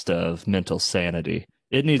checklist of mental sanity,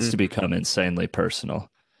 it needs to become insanely personal.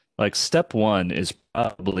 Like step 1 is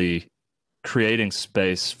probably creating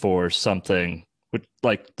space for something,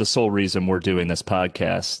 like the sole reason we're doing this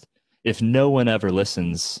podcast. If no one ever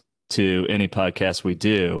listens to any podcast we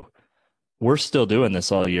do, we're still doing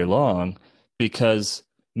this all year long because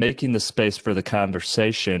making the space for the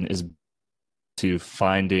conversation is to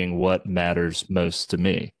finding what matters most to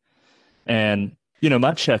me. And,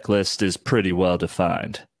 my checklist is pretty well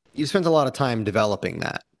defined. You spent a lot of time developing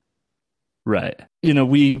that. Right.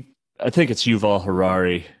 I think it's Yuval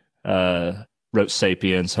Harari wrote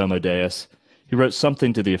Sapiens, Homo Deus. He wrote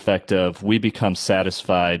something to the effect of, we become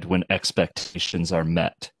satisfied when expectations are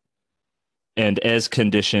met. And as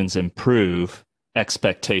conditions improve,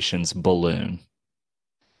 expectations balloon.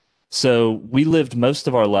 So we lived most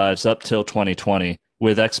of our lives up till 2020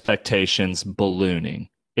 with expectations ballooning.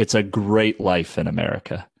 It's a great life in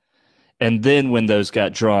America. And then when those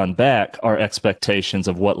got drawn back, our expectations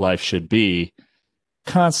of what life should be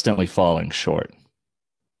constantly falling short.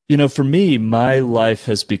 For me, my life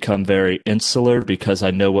has become very insular because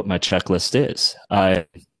I know what my checklist is. I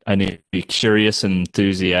need to be curious and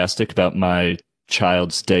enthusiastic about my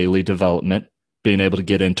child's daily development, being able to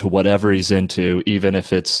get into whatever he's into, even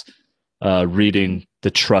if it's reading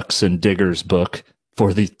the Trucks and Diggers book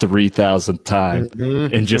for the 3,000th time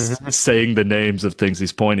and just saying the names of things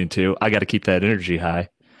he's pointing to. I got to keep that energy high.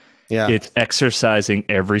 Yeah. It's exercising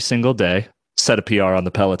every single day. Set a PR on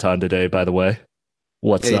the Peloton today, by the way.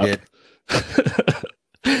 What's up?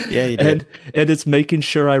 Yeah, you did. And it's making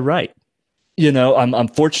sure I write. I'm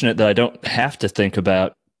fortunate that I don't have to think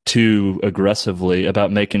about too aggressively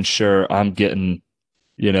about making sure I'm getting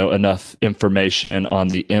enough information on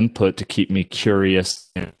the input to keep me curious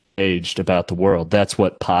and engaged about the world. That's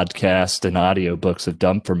what podcasts and audiobooks have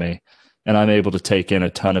done for me. And I'm able to take in a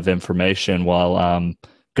ton of information while I'm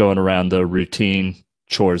going around the routine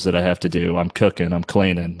chores that I have to do. I'm cooking, I'm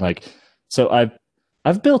cleaning. So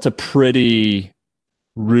I've built a pretty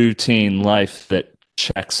routine life that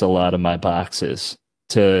checks a lot of my boxes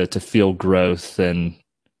to feel growth and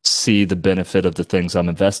see the benefit of the things I'm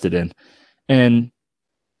invested in. And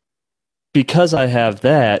because I have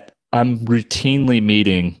that, I'm routinely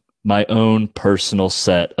meeting my own personal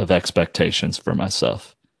set of expectations for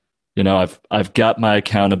myself. I've got my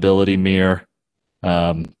accountability mirror.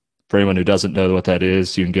 For anyone who doesn't know what that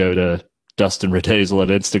is, you can go to Dustin Redazel at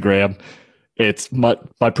Instagram. It's my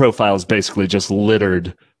profile is basically just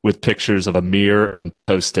littered with pictures of a mirror and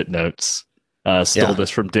Post-it notes. Stole this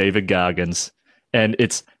from David Goggins. And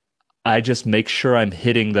I just make sure I'm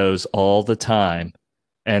hitting those all the time.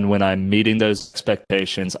 And when I'm meeting those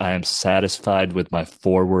expectations, I am satisfied with my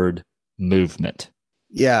forward movement.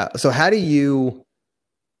 Yeah. So how do you,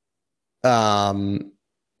 and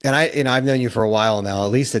I've known you for a while now,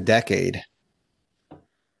 at least a decade.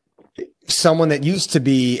 Someone that used to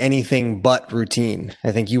be anything but routine.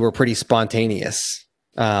 I think you were pretty spontaneous.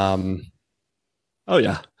 Oh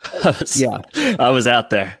yeah. I was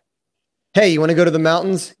out there. Hey, you want to go to the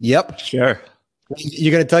mountains? Yep. Sure.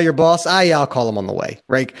 You're going to tell your boss? Yeah, I'll call him on the way.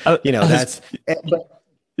 Right. That's. It's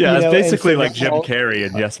basically like Jim Carrey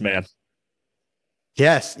and Yes Man.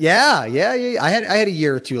 Yes. Yeah. I had a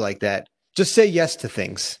year or two like that. Just say yes to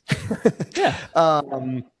things. Yeah.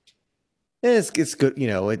 It's good.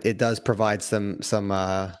 It does provide some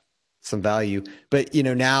value, but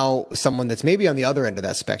now someone that's maybe on the other end of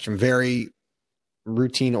that spectrum, very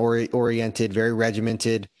routine oriented, very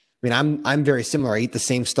regimented. I mean, I'm very similar. I eat the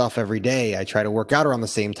same stuff every day. I try to work out around the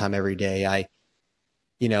same time every day. I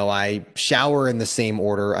shower in the same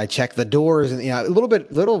order. I check the doors, and a little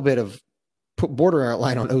bit of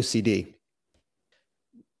borderline on OCD.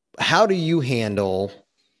 How do you handle,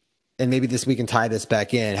 and maybe we can tie this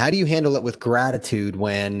back in, how do you handle it with gratitude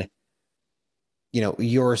when,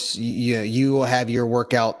 you have your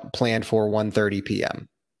workout planned for 1:30 p.m.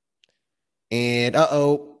 and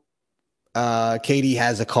Katie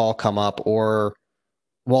has a call come up, or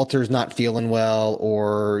Walter's not feeling well,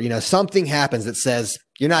 or, something happens that says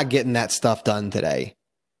you're not getting that stuff done today.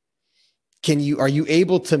 Are you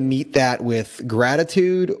able to meet that with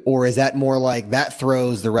gratitude, or is that more like that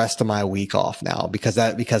throws the rest of my week off now because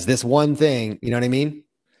this one thing, you know what I mean?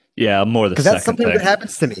 Yeah, more the second thing. Because that's something that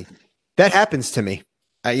happens to me. That happens to me.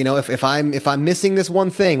 If I'm missing this one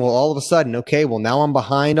thing, well, all of a sudden, okay, well, now I'm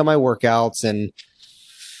behind on my workouts, and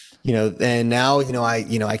and now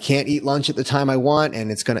I can't eat lunch at the time I want, and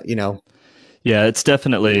it's gonna Yeah, it's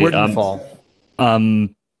definitely where do you fall?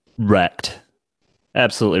 Wrecked,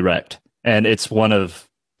 absolutely wrecked. And it's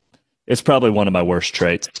probably one of my worst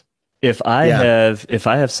traits. If I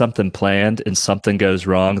have something planned and something goes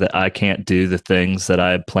wrong that I can't do the things that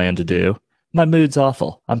I had planned to do, my mood's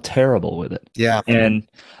awful. I'm terrible with it. Yeah. And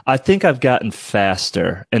I think I've gotten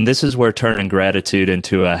faster. And this is where turning gratitude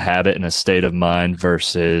into a habit and a state of mind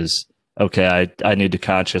versus, okay, I need to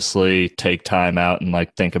consciously take time out and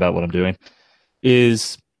think about what I'm doing,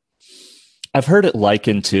 is I've heard it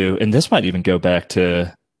likened to, and this might even go back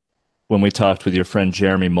to when we talked with your friend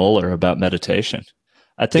Jeremy Moeller about meditation.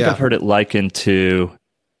 I think I've heard it likened to,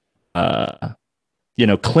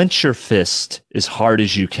 clench your fist as hard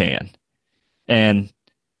as you can. And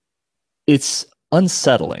it's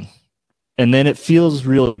unsettling. And then it feels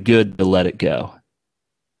real good to let it go.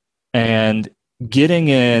 And getting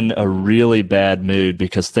in a really bad mood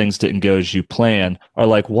because things didn't go as you planned are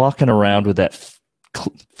like walking around with that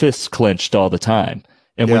fist clenched all the time.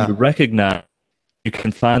 And when you recognize you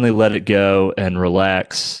can finally let it go and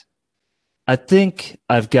relax, I think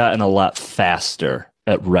I've gotten a lot faster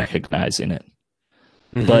at recognizing it.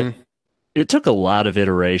 Mm-hmm. But it took a lot of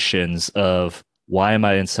iterations of why am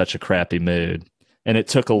I in such a crappy mood? And it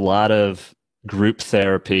took a lot of group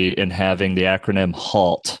therapy and having the acronym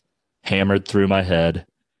HALT hammered through my head,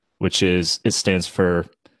 which it stands for,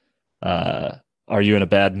 are you in a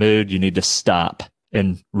bad mood? You need to stop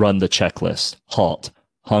and run the checklist. HALT.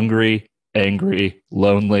 Hungry, angry,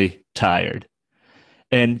 lonely, tired.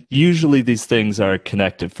 And usually these things are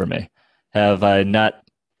connected for me. Have I not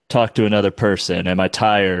talked to another person? Am I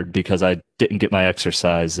tired because I didn't get my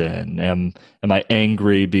exercise in? Am I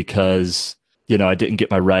angry because, I didn't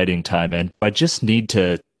get my writing time in? I just need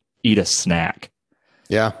to eat a snack.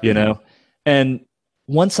 Yeah. And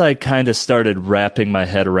once I kind of started wrapping my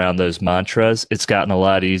head around those mantras, it's gotten a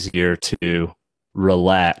lot easier to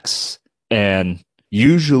relax and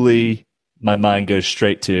usually my mind goes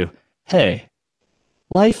straight to, hey,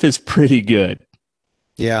 life is pretty good.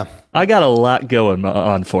 Yeah. I got a lot going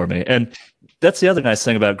on for me. And that's the other nice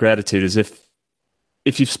thing about gratitude is if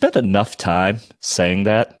you've spent enough time saying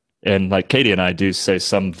that, and like Katie and I do say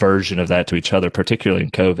some version of that to each other, particularly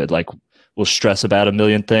in COVID, like we'll stress about a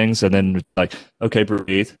million things and then like, okay,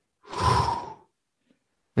 breathe.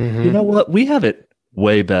 Mm-hmm. You know what? We have it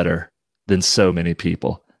way better than so many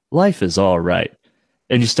people. Life is all right.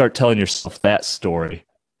 And you start telling yourself that story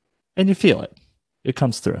and you feel it. It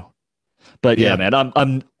comes through. But yeah, man,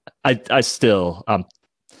 I still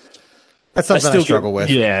that's something I struggle with.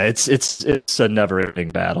 Yeah, it's a never-ending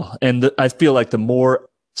battle. And I feel like the more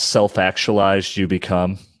self-actualized you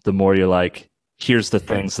become, the more you're like, here's the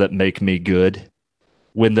things that make me good.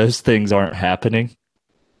 When those things aren't happening,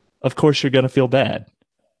 of course you're going to feel bad.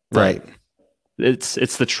 Right.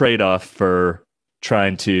 It's the trade-off for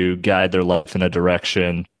trying to guide their life in a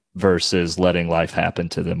direction versus letting life happen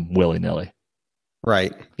to them willy-nilly.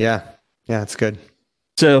 Right. Yeah. Yeah, that's good.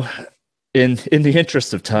 So in the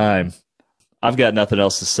interest of time, I've got nothing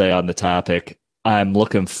else to say on the topic. I'm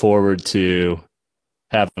looking forward to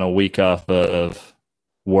having a week off of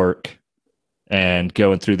work and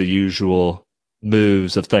going through the usual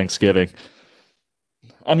moves of Thanksgiving.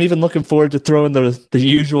 I'm even looking forward to throwing the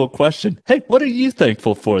usual question. Hey, what are you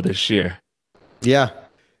thankful for this year? Yeah.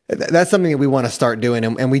 That's something that we want to start doing.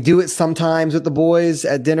 And we do it sometimes with the boys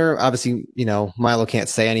at dinner. Obviously, Milo can't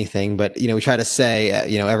say anything, but, we try to say,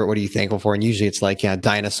 Everett, what are you thankful for? And usually it's like,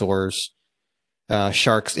 dinosaurs,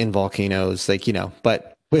 sharks in volcanoes,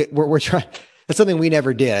 but we're trying. That's something we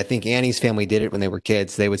never did. I think Annie's family did it when they were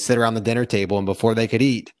kids. They would sit around the dinner table and before they could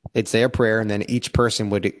eat, they'd say a prayer and then each person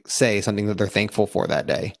would say something that they're thankful for that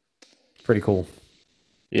day. Pretty cool.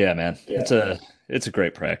 Yeah, man. Yeah. It's a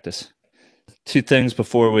great practice. Two things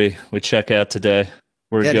before we check out today.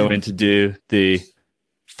 We're going to do the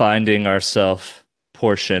finding ourself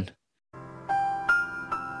portion.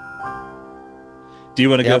 Do you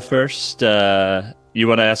want to go first? You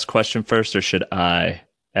want to ask a question first, or should I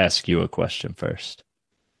ask you a question first?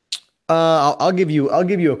 I'll give you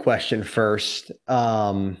a question first.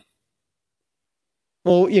 Well,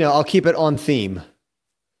 I'll keep it on theme.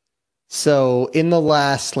 So in the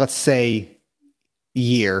last, let's say,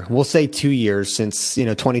 year, we'll say 2 years since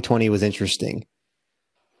 2020 was interesting,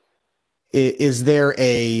 is there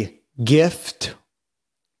a gift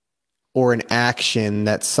or an action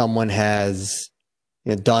that someone has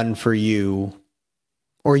done for you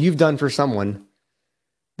or you've done for someone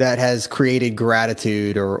that has created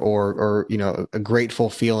gratitude or a grateful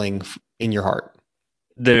feeling in your heart?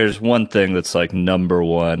 There's one thing that's like number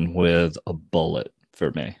one with a bullet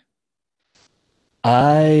for me.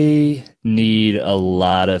 I need a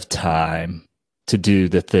lot of time to do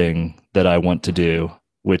the thing that I want to do,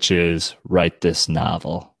 which is write this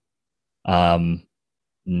novel.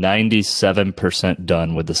 97%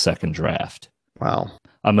 done with the second draft. Wow.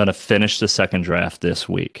 I'm going to finish the second draft this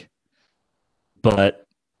week. But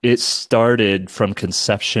it started from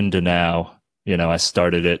conception to now. I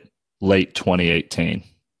started it late 2018.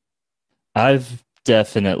 I've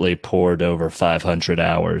definitely poured over 500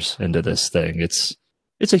 hours into this thing. It's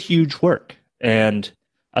a huge work. And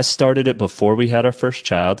I started it before we had our first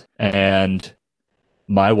child. And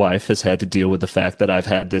my wife has had to deal with the fact that I've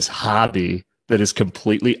had this hobby that is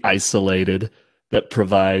completely isolated, that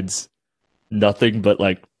provides nothing but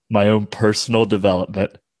like my own personal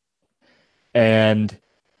development. And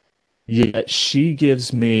yet she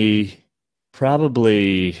gives me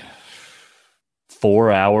probably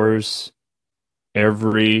 4 hours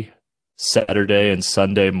every Saturday and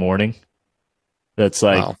Sunday morning. That's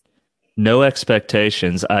like, wow. No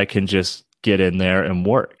expectations. I can just get in there and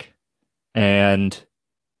work. And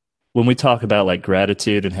when we talk about like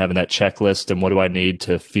gratitude and having that checklist and what do I need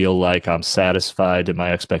to feel like I'm satisfied and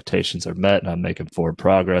my expectations are met and I'm making forward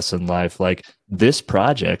progress in life, like this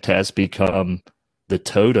project has become the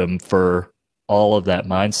totem for all of that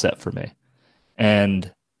mindset for me.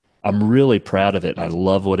 And I'm really proud of it. I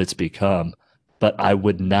love what it's become, but I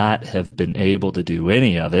would not have been able to do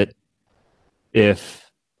any of it if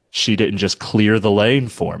she didn't just clear the lane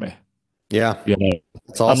for me. Yeah.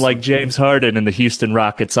 Awesome. I'm like James Harden in the Houston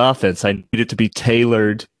Rockets offense. I need it to be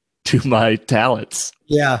tailored to my talents.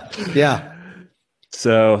 Yeah. Yeah.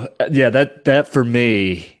 So that for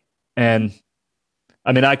me, and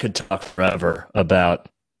I mean, I could talk forever about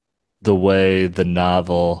the way the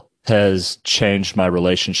novel has changed my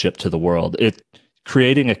relationship to the world.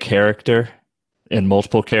 Creating a character and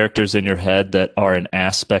multiple characters in your head that are an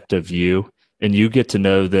aspect of you, and you get to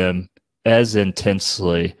know them as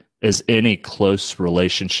intensely as any close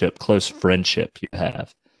relationship, close friendship you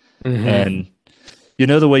have. Mhm. And you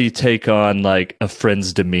know the way you take on like a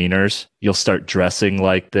friend's demeanors, you'll start dressing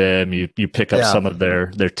like them, you pick up some of their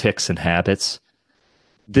tics and habits.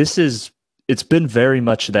 It's been very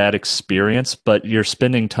much that experience, but you're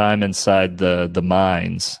spending time inside the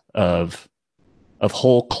minds of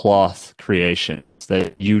whole cloth creations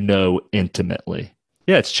that you know intimately.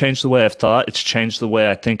 Yeah, it's changed the way I've thought. It's changed the way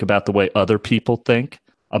I think about the way other people think.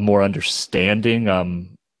 I'm more understanding.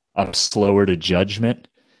 I'm slower to judgment.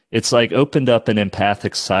 It's like opened up an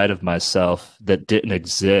empathic side of myself that didn't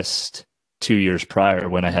exist 2 years prior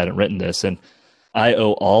when I hadn't written this. And I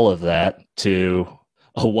owe all of that to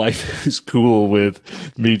a wife who's cool with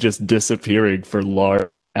me just disappearing for large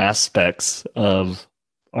aspects of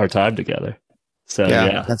our time together. So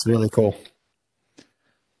yeah. That's really cool.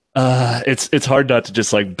 It's hard not to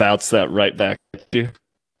just like bounce that right back at you,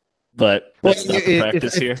 but that's not the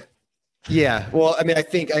practice here. Yeah. Well, I mean, I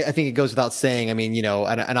think it goes without saying. I mean,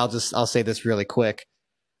 and I'll say this really quick.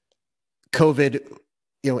 COVID,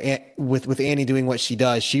 with Annie doing what she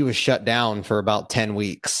does, she was shut down for about 10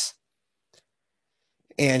 weeks.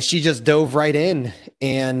 And she just dove right in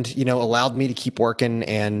and, allowed me to keep working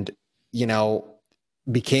and,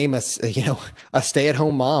 became a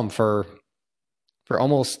stay-at-home mom for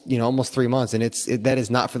almost 3 months. And that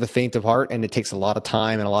is not for the faint of heart. And it takes a lot of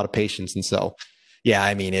time and a lot of patience. And so, yeah,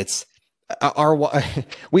 I mean,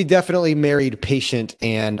 we definitely married patient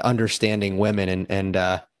and understanding women. And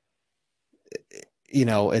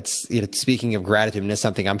speaking of gratitude, and it's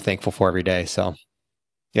something I'm thankful for every day. So,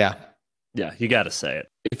 yeah. Yeah, you got to say it.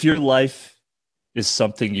 If your life is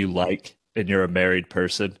something you like and you're a married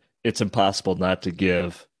person, it's impossible not to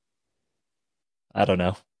give, I don't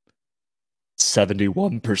know,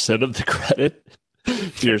 71% of the credit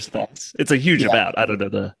to your spouse. It's a huge amount. I don't know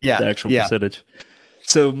the actual percentage.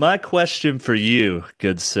 So my question for you,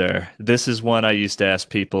 good sir, this is one I used to ask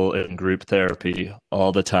people in group therapy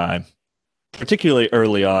all the time, particularly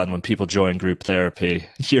early on when people join group therapy.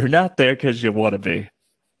 You're not there because you want to be.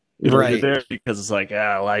 You're there because it's like,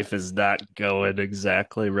 life is not going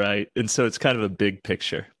exactly right. And so it's kind of a big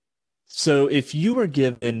picture. So if you were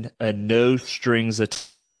given a no strings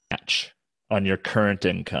attached on your current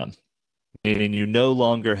income, meaning you no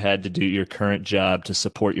longer had to do your current job to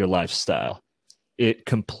support your lifestyle, it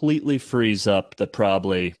completely frees up the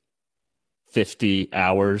probably 50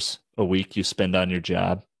 hours a week you spend on your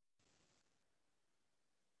job.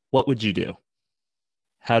 What would you do?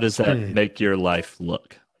 How does that make your life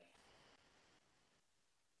look?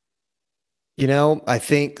 I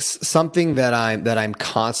think something that I'm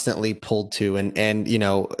constantly pulled to, and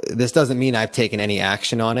this doesn't mean I've taken any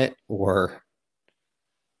action on it,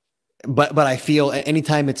 but I feel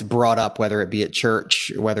anytime it's brought up, whether it be at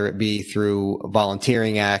church, whether it be through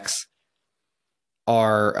volunteering acts,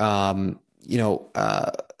 are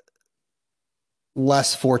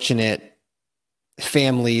less fortunate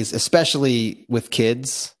families, especially with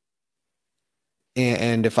kids,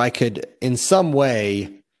 and if I could in some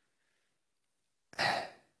way.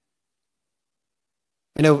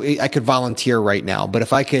 I know I could volunteer right now, but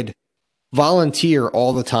if I could volunteer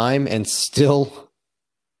all the time and still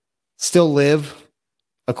live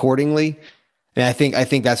accordingly, and I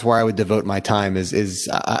think that's where I would devote my time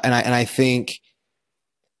and I think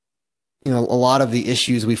a lot of the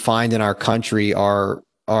issues we find in our country are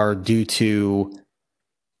due to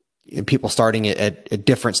people starting at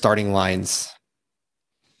different starting lines.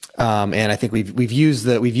 And I think we've used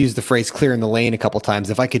the phrase "clearing the lane" a couple of times.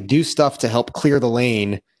 If I could do stuff to help clear the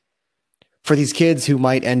lane for these kids who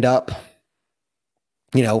might end up,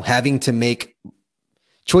 having to make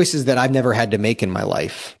choices that I've never had to make in my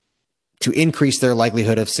life to increase their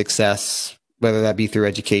likelihood of success, whether that be through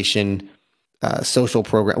education, social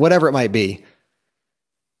program, whatever it might be.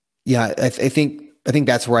 Yeah, I think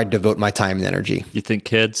that's where I devote my time and energy. You think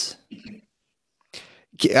kids?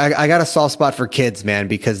 I got a soft spot for kids, man,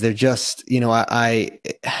 because they're just, no,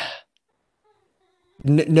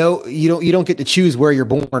 you don't get to choose where you're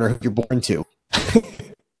born or who you're born to,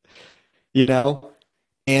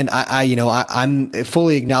 and I'm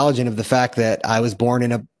fully acknowledging of the fact that I was born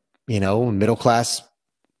in a, middle-class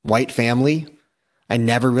white family. I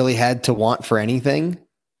never really had to want for anything.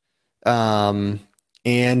 And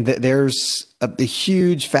there's a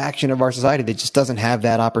huge faction of our society that just doesn't have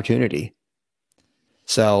that opportunity.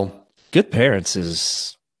 So good parents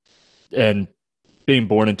and being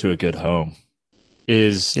born into a good home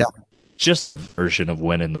is just a version of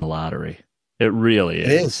winning the lottery. It really is.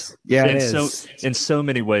 It is. Yeah, it is. So in so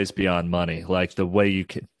many ways beyond money, like the way you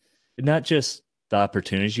can, not just the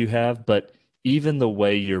opportunities you have, but even the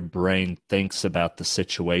way your brain thinks about the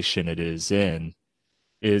situation it is in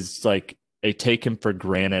is like a taken for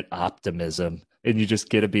granted optimism, and you just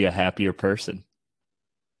get to be a happier person.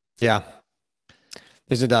 Yeah.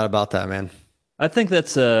 There's no doubt about that, man. I think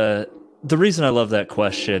that's the reason I love that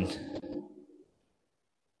question.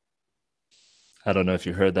 I don't know if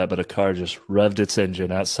you heard that, but a car just revved its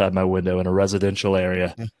engine outside my window in a residential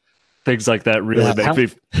area. Yeah. Things like that really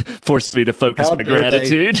force me to focus my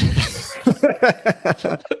gratitude.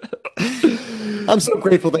 I'm so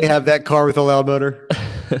grateful they have that car with a loud motor.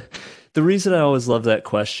 The reason I always love that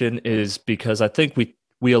question is because I think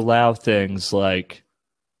we allow things like,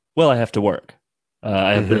 well, I have to work.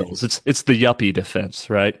 I have bills. It's the yuppie defense,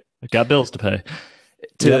 right? I got bills to pay.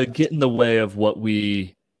 To get in the way of what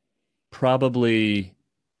we probably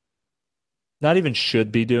not even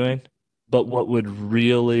should be doing, but what would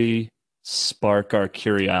really spark our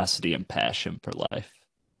curiosity and passion for life.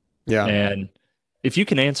 Yeah. And if you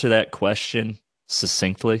can answer that question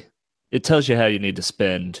succinctly, it tells you how you need to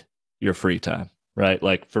spend your free time, right?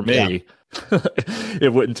 Like for me,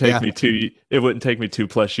 it wouldn't take me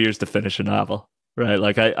 2+ years to finish a novel, right?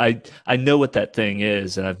 Like I know what that thing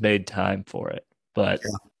is and I've made time for it. But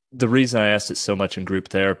the reason I asked it so much in group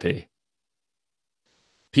therapy,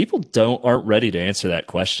 people aren't ready to answer that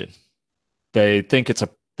question. They think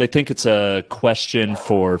it's a question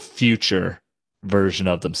for future version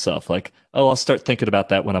of themselves. Like, oh, I'll start thinking about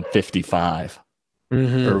that when I'm 55,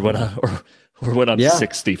 or when I'm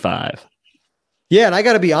 65. Yeah, and I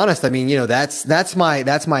got to be honest. I mean, that's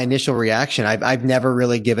my initial reaction. I've never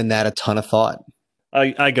really given that a ton of thought.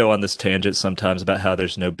 I go on this tangent sometimes about how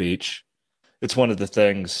there's no beach. It's one of the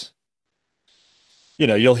things,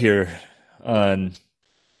 you'll hear on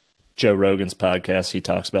Joe Rogan's podcast, he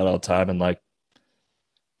talks about all the time. And like,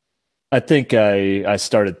 I think I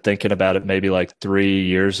started thinking about it maybe like 3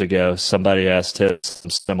 years ago. Somebody asked him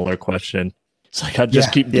some similar question. It's like, I'd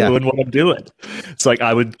just keep doing what I'm doing. It's like,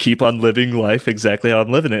 I would keep on living life exactly how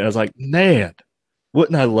I'm living it. I was like, man,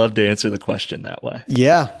 wouldn't I love to answer the question that way?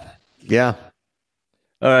 Yeah. Yeah.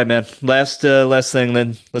 All right, man. Last thing,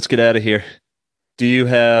 then let's get out of here. Do you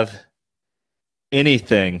have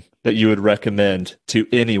anything that you would recommend to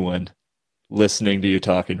anyone listening to you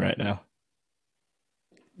talking right now?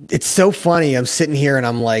 It's so funny. I'm sitting here and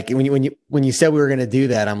I'm like, when you said we were going to do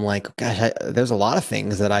that, I'm like, gosh, there's a lot of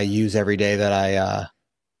things that I use every day that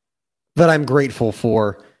I'm grateful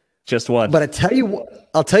for. Just one. But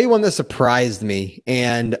I'll tell you one that surprised me.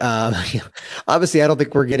 And obviously, I don't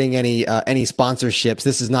think we're getting any sponsorships.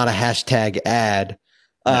 This is not a hashtag ad.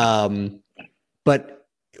 But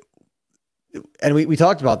we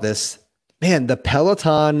talked about this. Man, the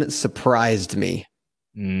Peloton surprised me.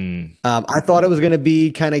 I thought it was going to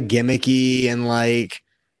be kind of gimmicky and like,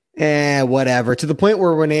 whatever. To the point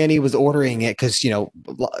where when Annie was ordering it, because I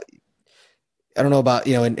don't know about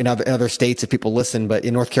in other states if people listen, but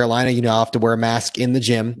in North Carolina, I have to wear a mask in the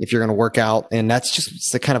gym if you're going to work out, and that's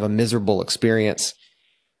just kind of a miserable experience.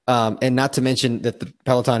 And not to mention that the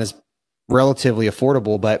Peloton is relatively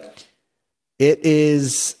affordable, but it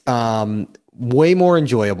is way more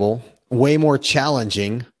enjoyable, way more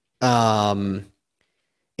challenging.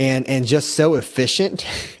 And just so efficient.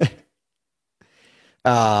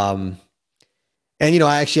 And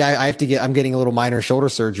I have to I'm getting a little minor shoulder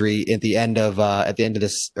surgery at the end of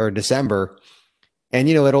this or December. And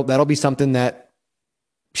that'll be something that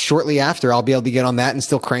shortly after I'll be able to get on that and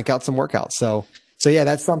still crank out some workouts. So yeah,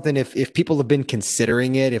 that's something if people have been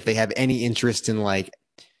considering it, if they have any interest in like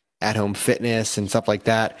at home fitness and stuff like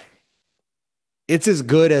that, it's as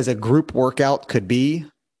good as a group workout could be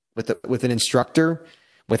with an instructor,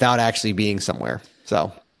 without actually being somewhere.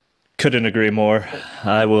 So couldn't agree more.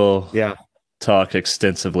 I will talk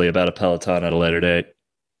extensively about a Peloton at a later date.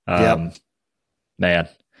 Man,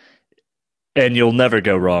 and you'll never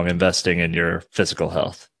go wrong investing in your physical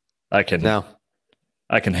health. I can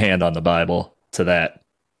hand on the Bible to that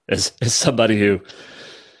as somebody who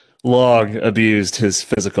long abused his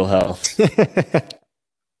physical health.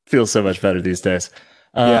 Feels so much better these days.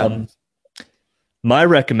 My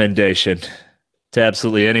recommendation to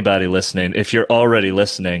absolutely anybody listening, if you're already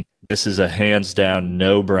listening, this is a hands down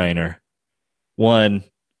no-brainer. One,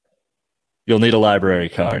 you'll need a library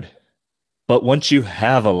card. But once you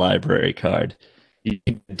have a library card, you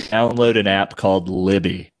can download an app called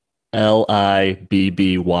Libby,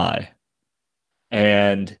 Libby.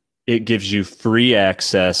 And it gives you free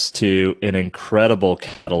access to an incredible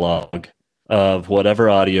catalog of whatever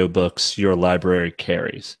audiobooks your library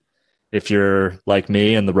carries. If you're like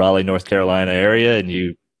me in the Raleigh, North Carolina area and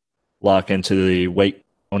you lock into the Wake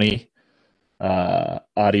County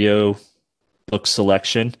audio book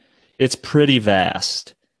selection, It's pretty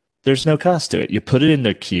vast. There's no cost to it. You put it in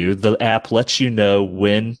their queue. The app lets you know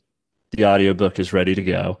when the audiobook is ready to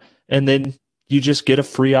go, and then you just get a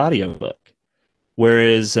free audiobook.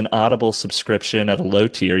 Whereas an Audible subscription at a low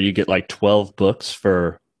tier, you get like 12 books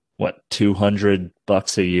for what,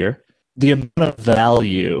 $200 a year. The amount of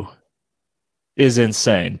value is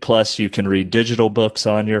insane. Plus, you can read digital books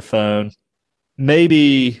on your phone.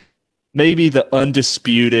 Maybe the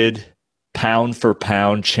undisputed pound for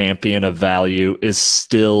pound champion of value is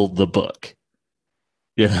still the book.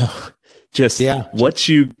 You know, just what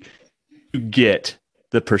you get,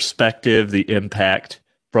 the perspective, the impact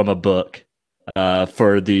from a book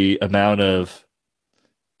for the amount of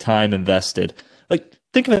time invested. Like,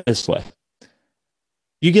 think of it this way.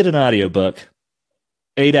 You get an audiobook,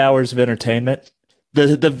 8 hours of entertainment.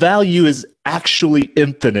 The value is actually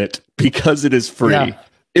infinite because it is free. Yeah.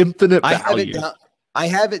 Infinite value. I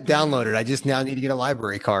have it downloaded. I just now need to get a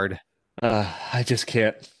library card. I just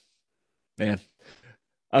can't. Man,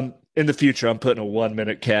 in the future, I'm putting a 1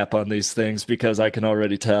 minute cap on these things because I can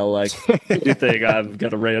already tell, like, anything I've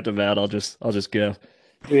got a rant about, I'll just go.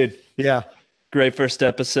 Dude, yeah. Great first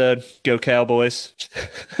episode. Go Cowboys.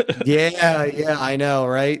 yeah, I know,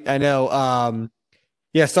 right? I know.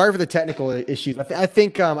 Yeah, sorry for the technical issues. I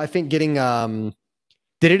think getting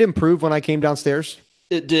did it improve when I came downstairs?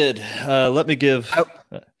 It did. Let me give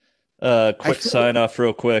a quick sign off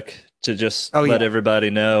real quick to just let everybody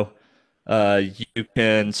know. You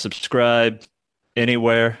can subscribe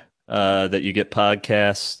anywhere that you get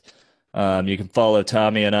podcasts. You can follow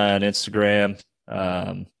Tommy and I on Instagram.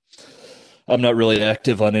 I'm not really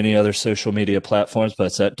active on any other social media platforms, but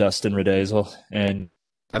it's at Dustin Redazel. And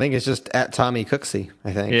I think it's just at Tommy Cooksey,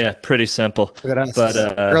 I think. Yeah, pretty simple. Look at us. But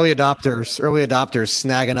early adopters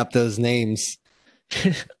snagging up those names.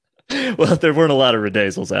 Well, there weren't a lot of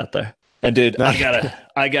Redazels out there. And dude, I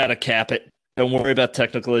gotta cap it. Don't worry about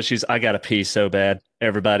technical issues. I gotta pee so bad.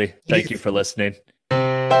 Everybody, thank you for listening.